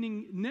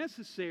training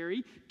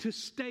necessary to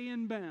stay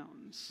in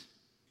bounds.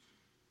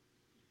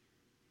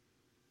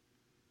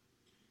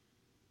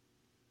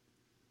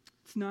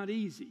 It's not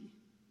easy.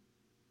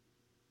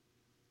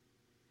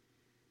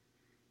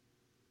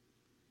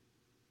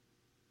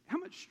 How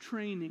much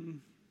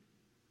training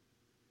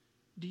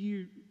do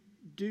you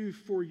do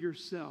for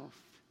yourself?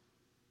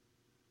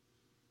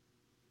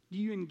 Do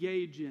you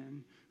engage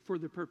in for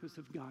the purpose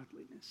of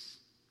godliness?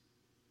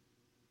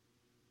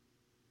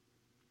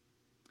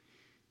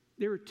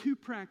 There are two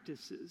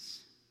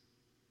practices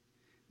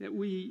that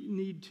we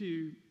need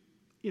to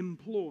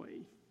employ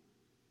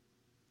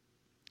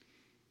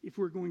if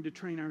we're going to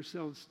train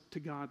ourselves to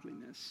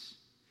godliness.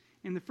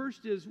 And the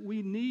first is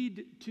we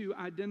need to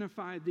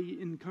identify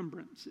the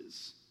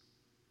encumbrances,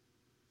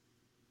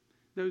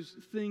 those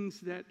things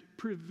that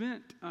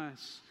prevent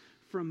us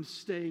from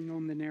staying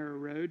on the narrow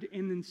road.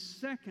 And then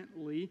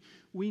secondly,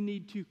 we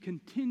need to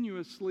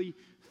continuously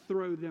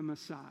throw them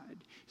aside.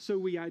 So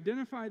we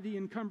identify the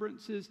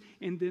encumbrances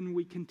and then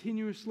we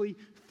continuously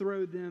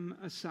throw them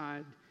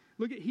aside.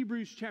 Look at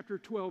Hebrews chapter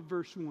 12,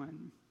 verse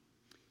 1.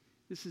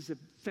 This is a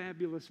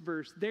fabulous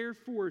verse.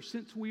 Therefore,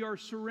 since we are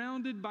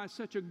surrounded by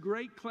such a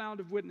great cloud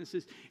of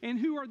witnesses, and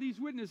who are these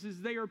witnesses?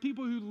 They are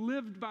people who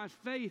lived by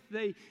faith.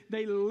 They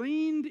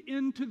leaned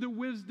into the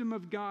wisdom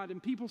of God,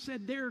 and people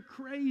said, they're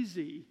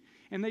crazy.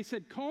 And they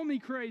said, call me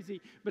crazy,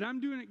 but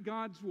I'm doing it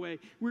God's way.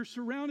 We're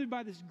surrounded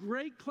by this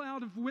great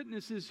cloud of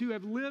witnesses who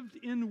have lived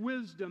in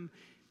wisdom.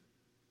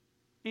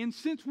 And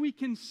since we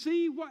can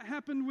see what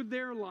happened with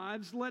their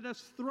lives, let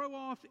us throw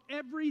off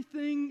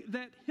everything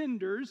that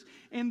hinders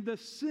and the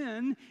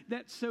sin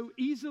that so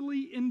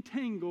easily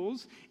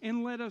entangles,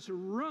 and let us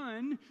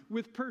run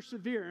with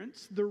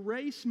perseverance the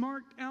race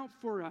marked out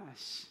for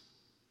us.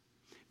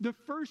 The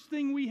first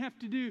thing we have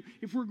to do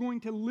if we're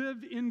going to live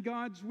in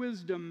God's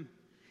wisdom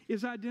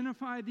is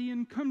identify the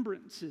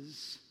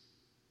encumbrances.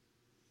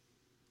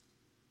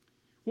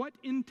 What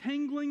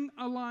entangling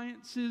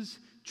alliances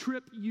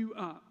trip you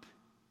up?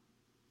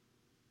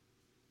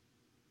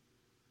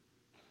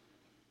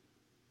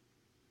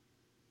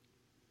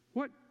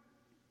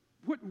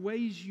 What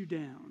weighs you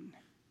down?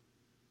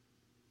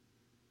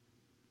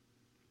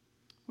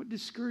 What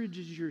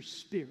discourages your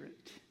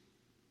spirit?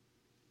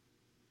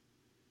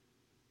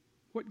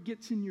 What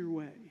gets in your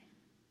way?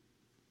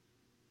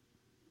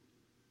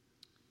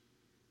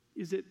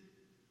 Is it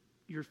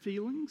your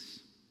feelings?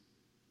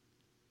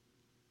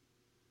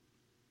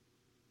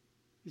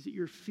 Is it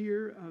your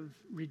fear of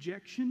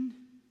rejection?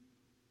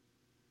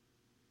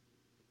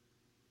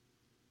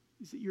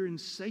 Is it your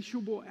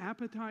insatiable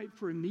appetite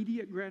for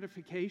immediate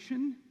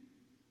gratification?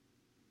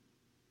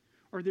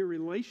 Are there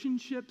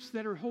relationships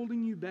that are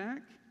holding you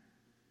back?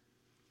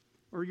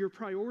 Are your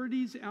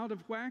priorities out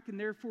of whack and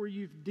therefore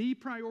you've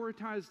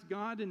deprioritized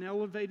God and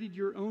elevated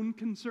your own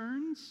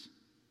concerns?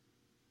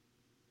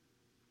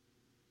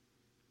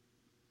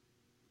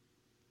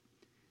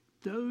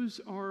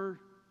 Those are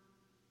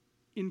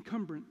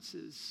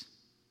encumbrances.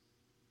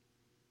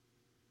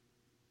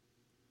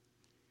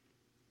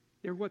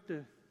 They're what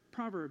the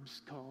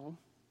Proverbs call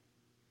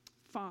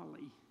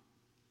folly.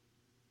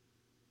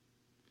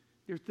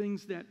 They're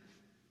things that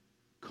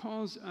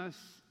cause us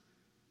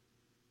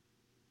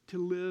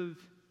to live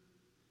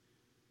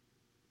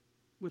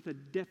with a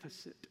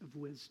deficit of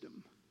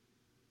wisdom.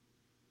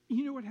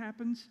 You know what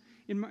happens?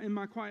 In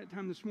my quiet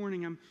time this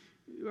morning,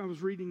 I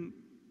was reading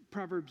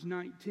Proverbs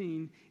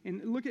 19,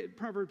 and look at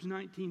Proverbs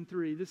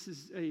 19:3. This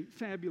is a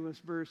fabulous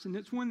verse, and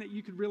it's one that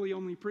you could really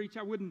only preach.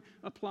 I wouldn't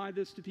apply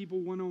this to people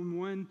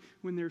one-on-one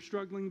when they're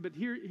struggling, but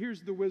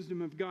here's the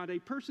wisdom of God. A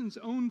person's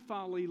own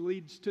folly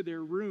leads to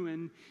their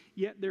ruin,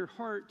 yet their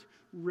heart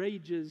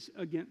rages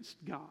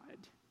against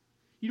God.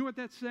 You know what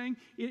that's saying?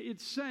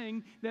 It's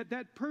saying that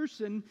that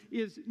person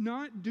is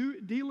not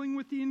dealing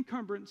with the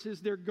encumbrances.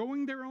 They're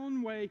going their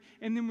own way.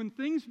 And then when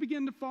things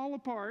begin to fall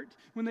apart,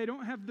 when they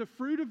don't have the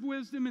fruit of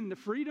wisdom and the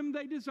freedom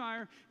they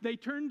desire, they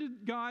turn to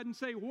God and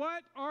say,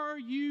 what are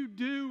you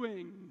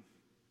doing?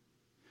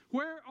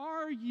 Where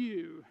are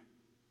you?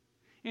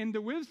 And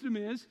the wisdom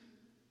is,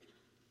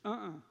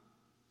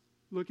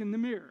 look in the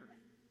mirror.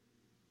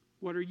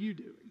 What are you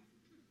doing?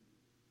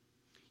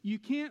 You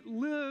can't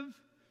live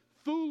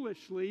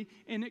foolishly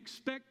and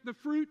expect the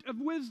fruit of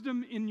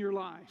wisdom in your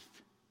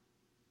life.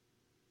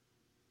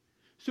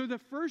 So the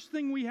first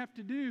thing we have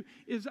to do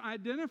is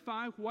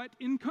identify what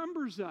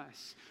encumbers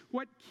us,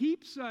 what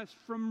keeps us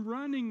from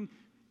running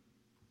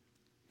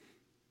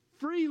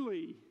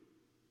freely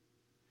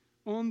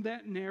on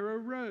that narrow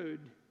road.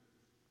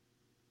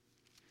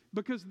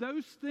 Because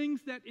those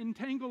things that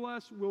entangle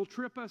us will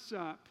trip us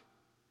up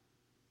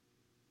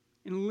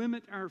and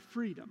limit our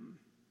freedom.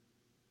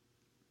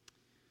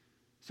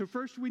 So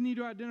first we need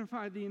to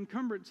identify the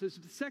encumbrances.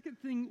 The second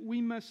thing we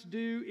must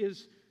do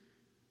is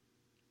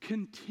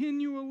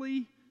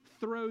continually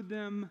throw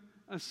them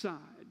aside.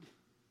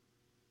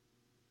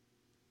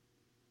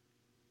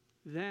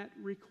 That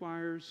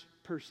requires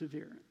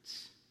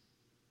perseverance.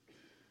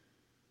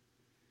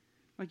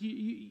 Like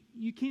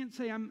you can't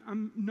say,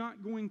 I'm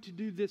not going to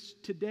do this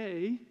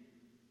today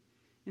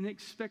and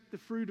expect the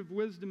fruit of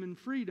wisdom and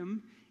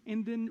freedom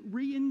and then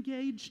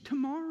re-engage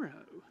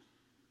tomorrow.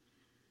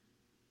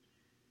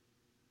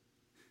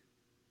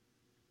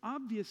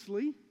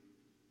 Obviously.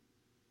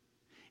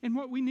 And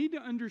what we need to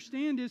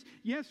understand is,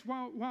 yes,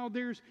 while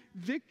there's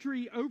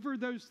victory over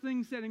those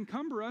things that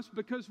encumber us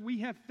because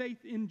we have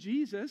faith in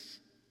Jesus,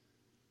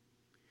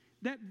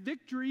 that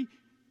victory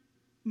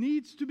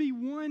needs to be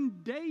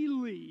won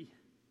daily.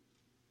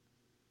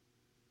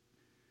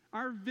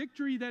 Our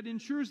victory that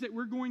ensures that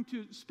we're going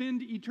to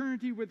spend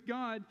eternity with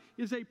God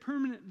is a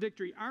permanent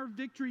victory. Our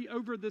victory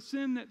over the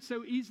sin that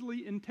so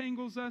easily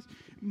entangles us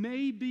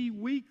may be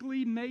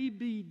weekly, may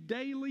be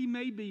daily,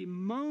 may be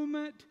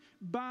moment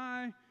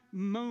by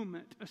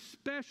moment,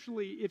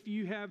 especially if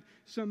you have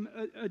some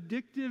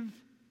addictive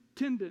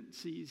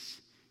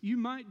tendencies. You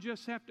might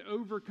just have to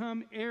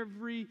overcome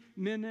every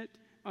minute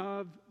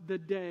of the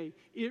day.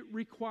 It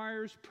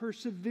requires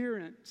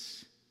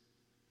perseverance.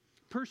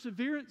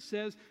 Perseverance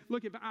says,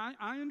 look, if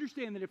I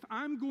understand that if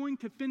I'm going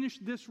to finish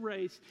this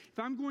race, if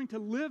I'm going to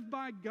live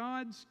by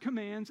God's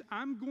commands,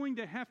 I'm going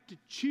to have to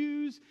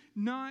choose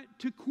not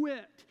to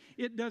quit.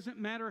 It doesn't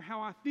matter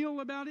how I feel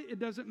about it. It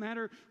doesn't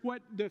matter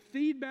what the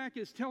feedback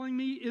is telling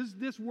me. Is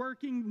this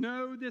working?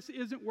 No, this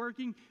isn't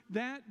working.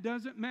 That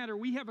doesn't matter.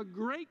 We have a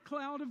great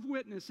cloud of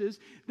witnesses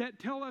that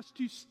tell us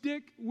to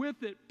stick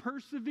with it,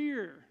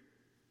 persevere.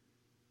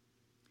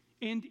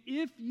 And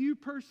if you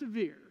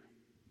persevere,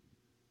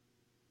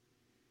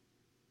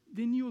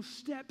 then you'll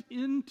step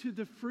into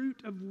the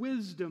fruit of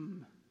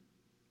wisdom.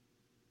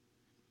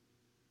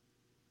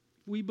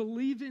 We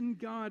believe in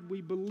God.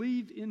 We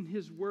believe in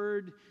His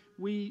Word.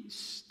 We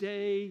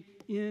stay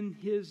in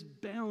His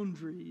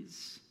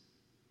boundaries.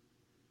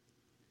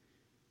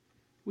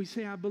 We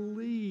say, I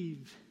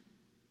believe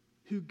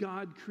who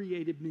God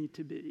created me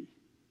to be.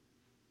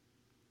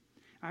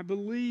 I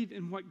believe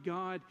in what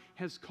God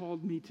has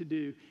called me to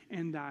do,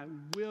 and I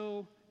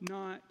will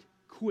not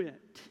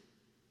quit.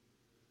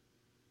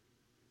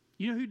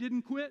 You know who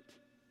didn't quit?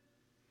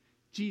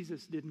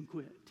 Jesus didn't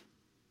quit.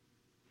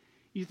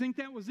 You think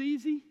that was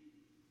easy?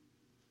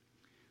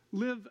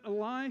 Live a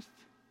life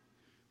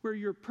where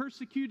you're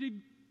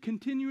persecuted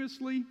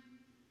continuously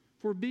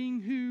for being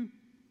who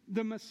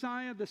the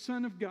Messiah, the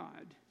Son of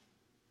God.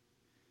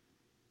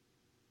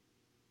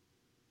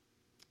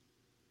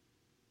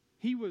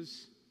 He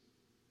was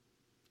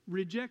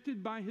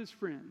rejected by his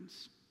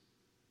friends,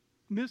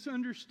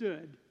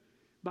 misunderstood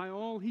by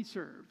all he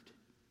served.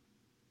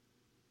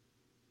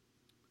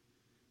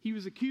 He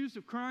was accused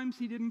of crimes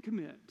he didn't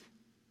commit,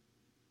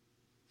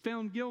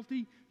 found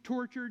guilty,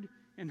 tortured,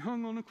 and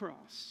hung on a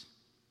cross.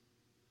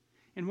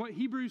 And what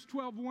Hebrews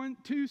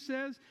 12:2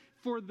 says,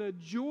 for the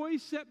joy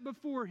set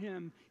before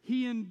him,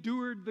 he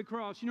endured the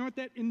cross. You know what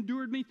that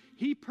endured means?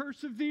 He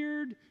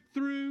persevered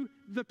through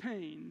the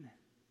pain.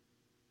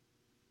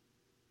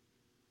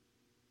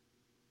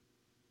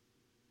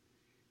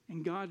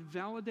 And God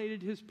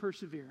validated his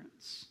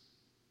perseverance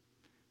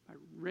by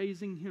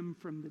raising him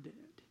from the dead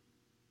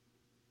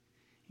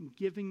and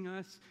giving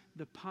us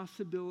the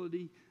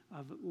possibility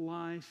of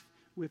life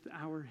with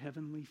our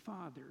Heavenly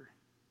Father.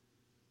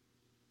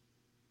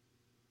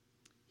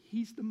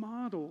 He's the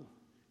model,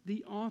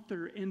 the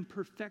author and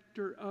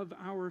perfecter of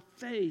our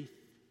faith.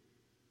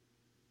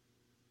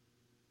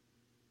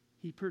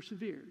 He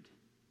persevered.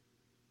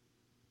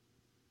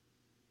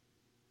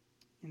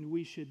 And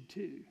we should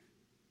too.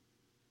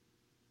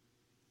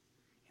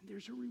 And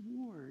there's a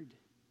reward.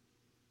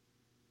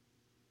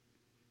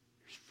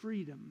 There's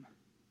freedom.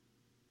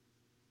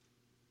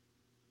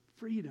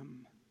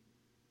 Freedom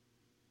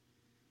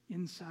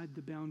inside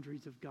the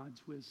boundaries of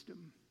God's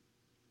wisdom.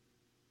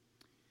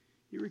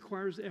 It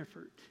requires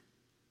effort,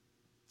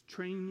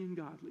 training in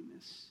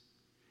godliness,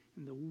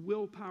 and the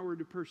willpower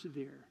to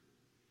persevere.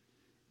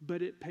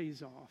 But it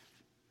pays off.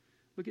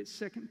 Look at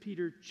 2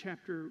 Peter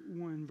chapter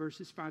 1,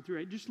 verses 5 through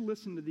 8. Just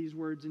listen to these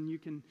words and you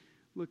can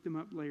look them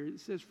up later.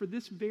 It says, for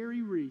this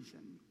very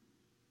reason,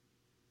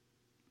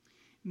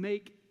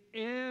 make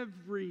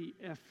every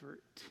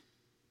effort.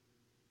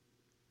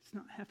 It's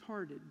not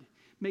half-hearted.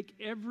 Make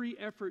every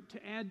effort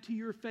to add to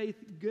your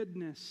faith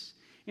goodness,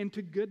 and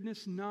to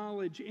goodness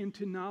knowledge, and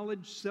to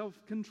knowledge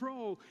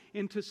self-control,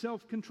 and to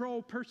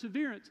self-control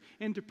perseverance,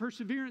 and to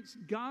perseverance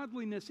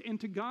godliness, and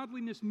to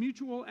godliness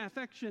mutual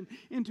affection,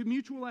 and to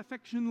mutual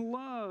affection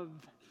love.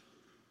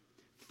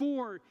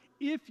 For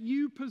if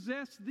you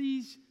possess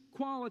these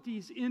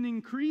qualities in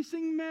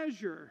increasing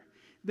measure,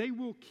 they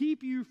will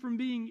keep you from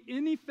being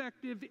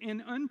ineffective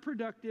and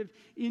unproductive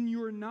in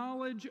your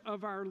knowledge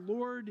of our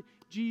Lord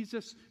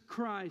Jesus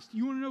Christ.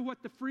 You want to know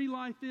what the free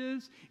life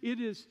is? It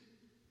is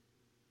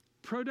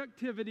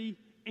productivity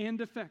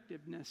and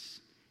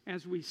effectiveness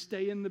as we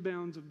stay in the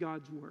bounds of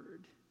God's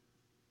Word.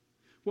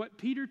 What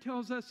Peter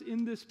tells us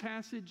in this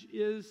passage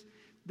is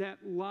that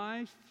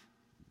life,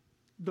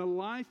 the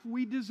life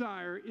we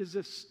desire, is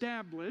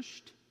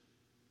established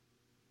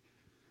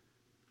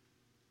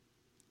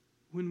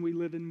when we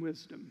live in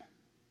wisdom,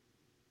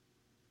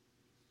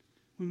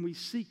 when we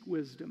seek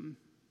wisdom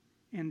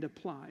and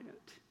apply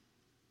it.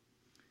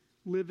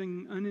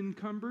 Living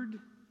unencumbered,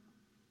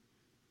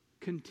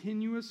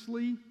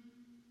 continuously,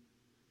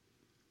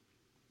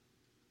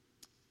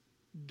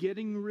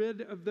 getting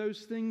rid of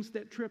those things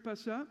that trip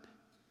us up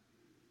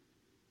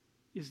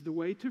is the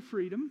way to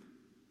freedom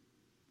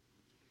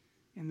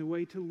and the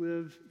way to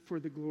live for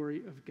the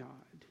glory of God.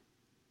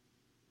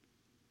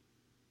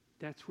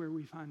 That's where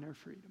we find our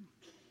freedom.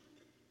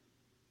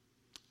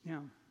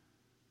 Now,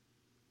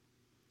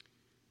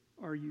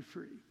 are you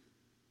free?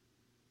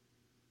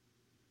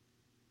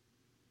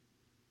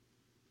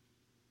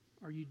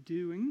 Are you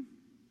doing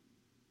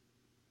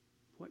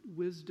what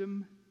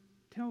wisdom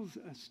tells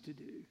us to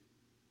do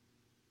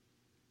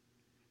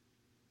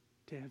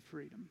to have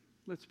freedom?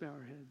 Let's bow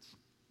our heads.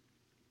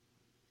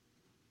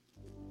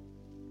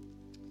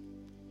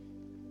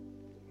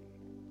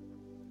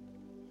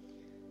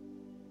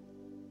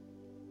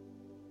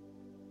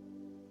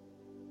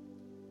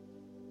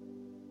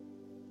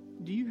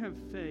 Do you have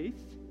faith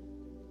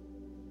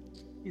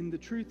in the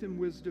truth and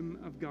wisdom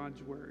of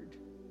God's Word.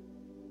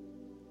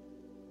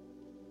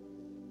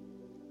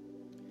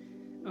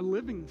 A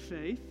living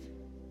faith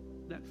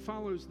that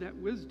follows that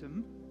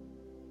wisdom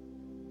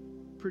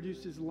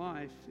produces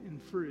life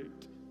and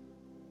fruit.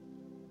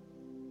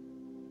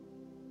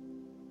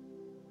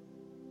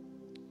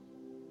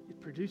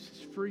 It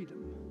produces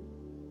freedom.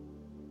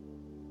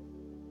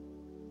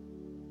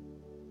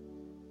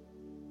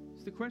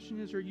 So the question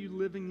is, are you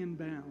living in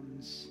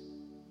bounds?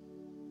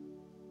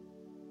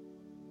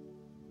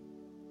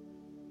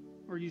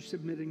 Are you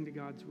submitting to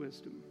God's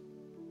wisdom?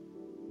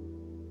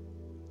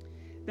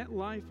 That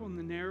life on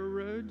the narrow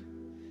road,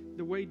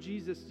 the way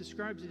Jesus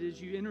describes it is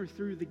you enter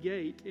through the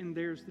gate and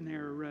there's the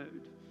narrow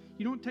road.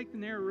 You don't take the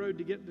narrow road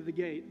to get to the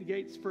gate. The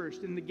gate's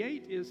first, and the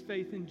gate is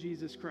faith in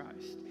Jesus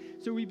Christ.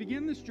 So we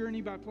begin this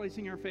journey by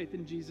placing our faith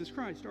in Jesus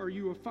Christ. Are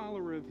you a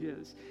follower of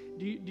His?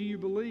 Do you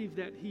believe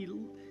that He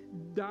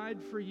died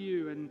for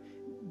you and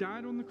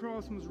died on the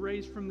cross and was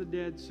raised from the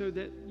dead so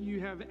that you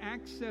have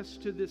access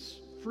to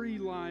this free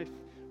life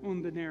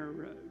on the narrow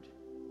road?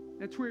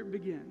 That's where it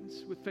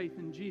begins, with faith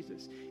in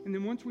Jesus. And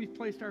then once we've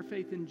placed our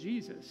faith in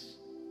Jesus,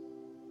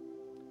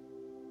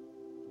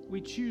 we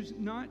choose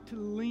not to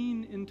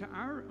lean into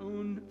our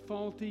own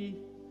faulty,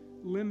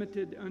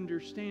 limited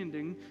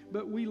understanding,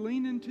 but we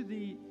lean into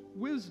the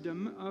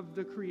wisdom of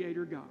the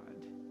Creator God.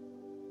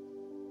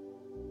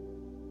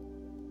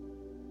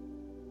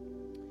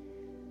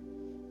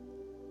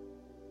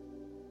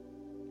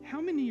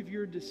 How many of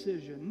your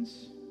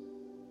decisions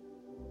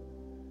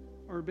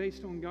are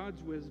based on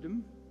God's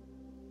wisdom,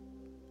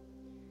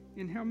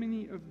 and how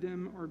many of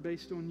them are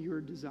based on your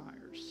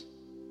desires?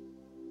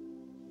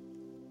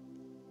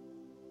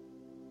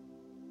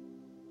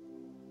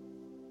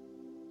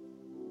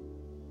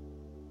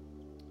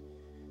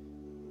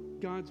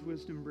 God's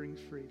wisdom brings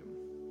freedom.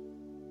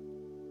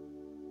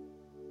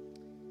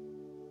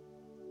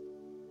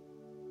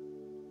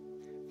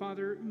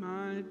 Father,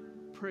 my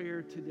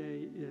prayer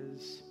today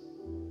is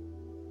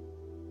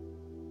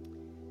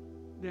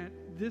that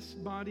this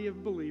body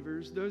of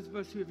believers, those of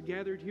us who have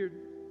gathered here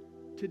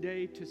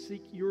today to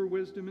seek your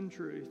wisdom and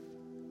truth,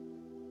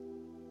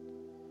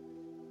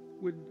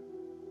 would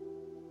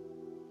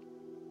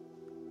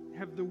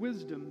have the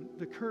wisdom,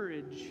 the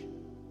courage,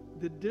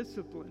 the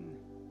discipline,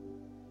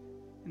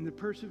 and the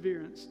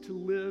perseverance to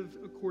live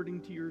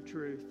according to your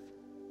truth.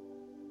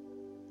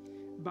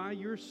 By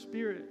your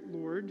Spirit,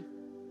 Lord,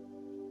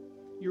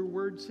 your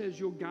word says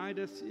you'll guide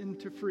us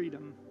into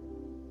freedom.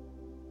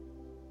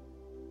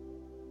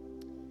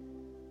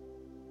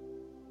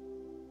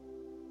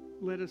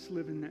 Let us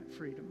live in that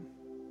freedom.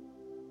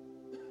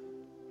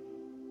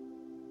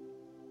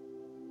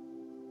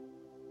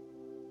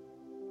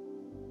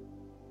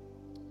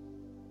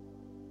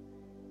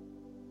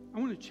 I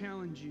want to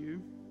challenge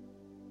you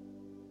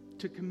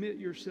to commit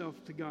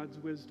yourself to God's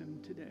wisdom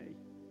today.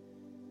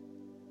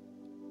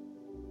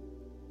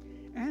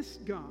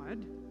 Ask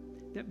God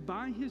that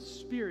by His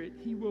Spirit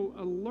He will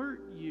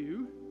alert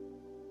you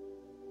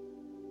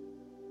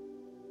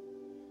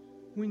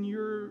when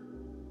you're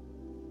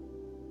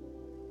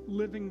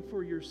living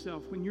for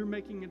yourself, when you're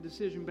making a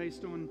decision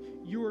based on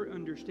your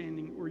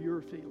understanding or your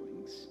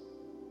feelings.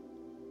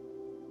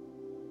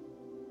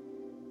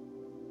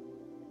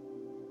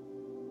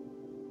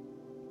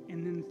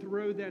 And then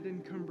throw that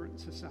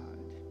encumbrance aside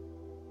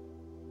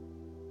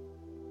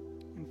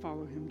and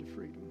follow Him to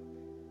freedom.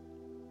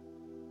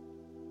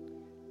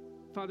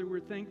 Father,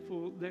 we're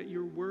thankful that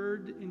your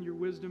word and your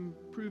wisdom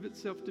prove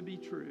itself to be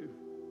true.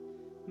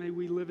 May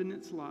we live in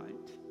its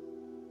light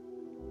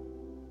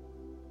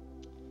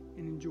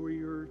and enjoy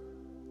your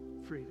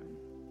freedom.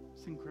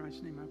 It's in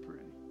Christ's name I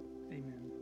pray. Amen.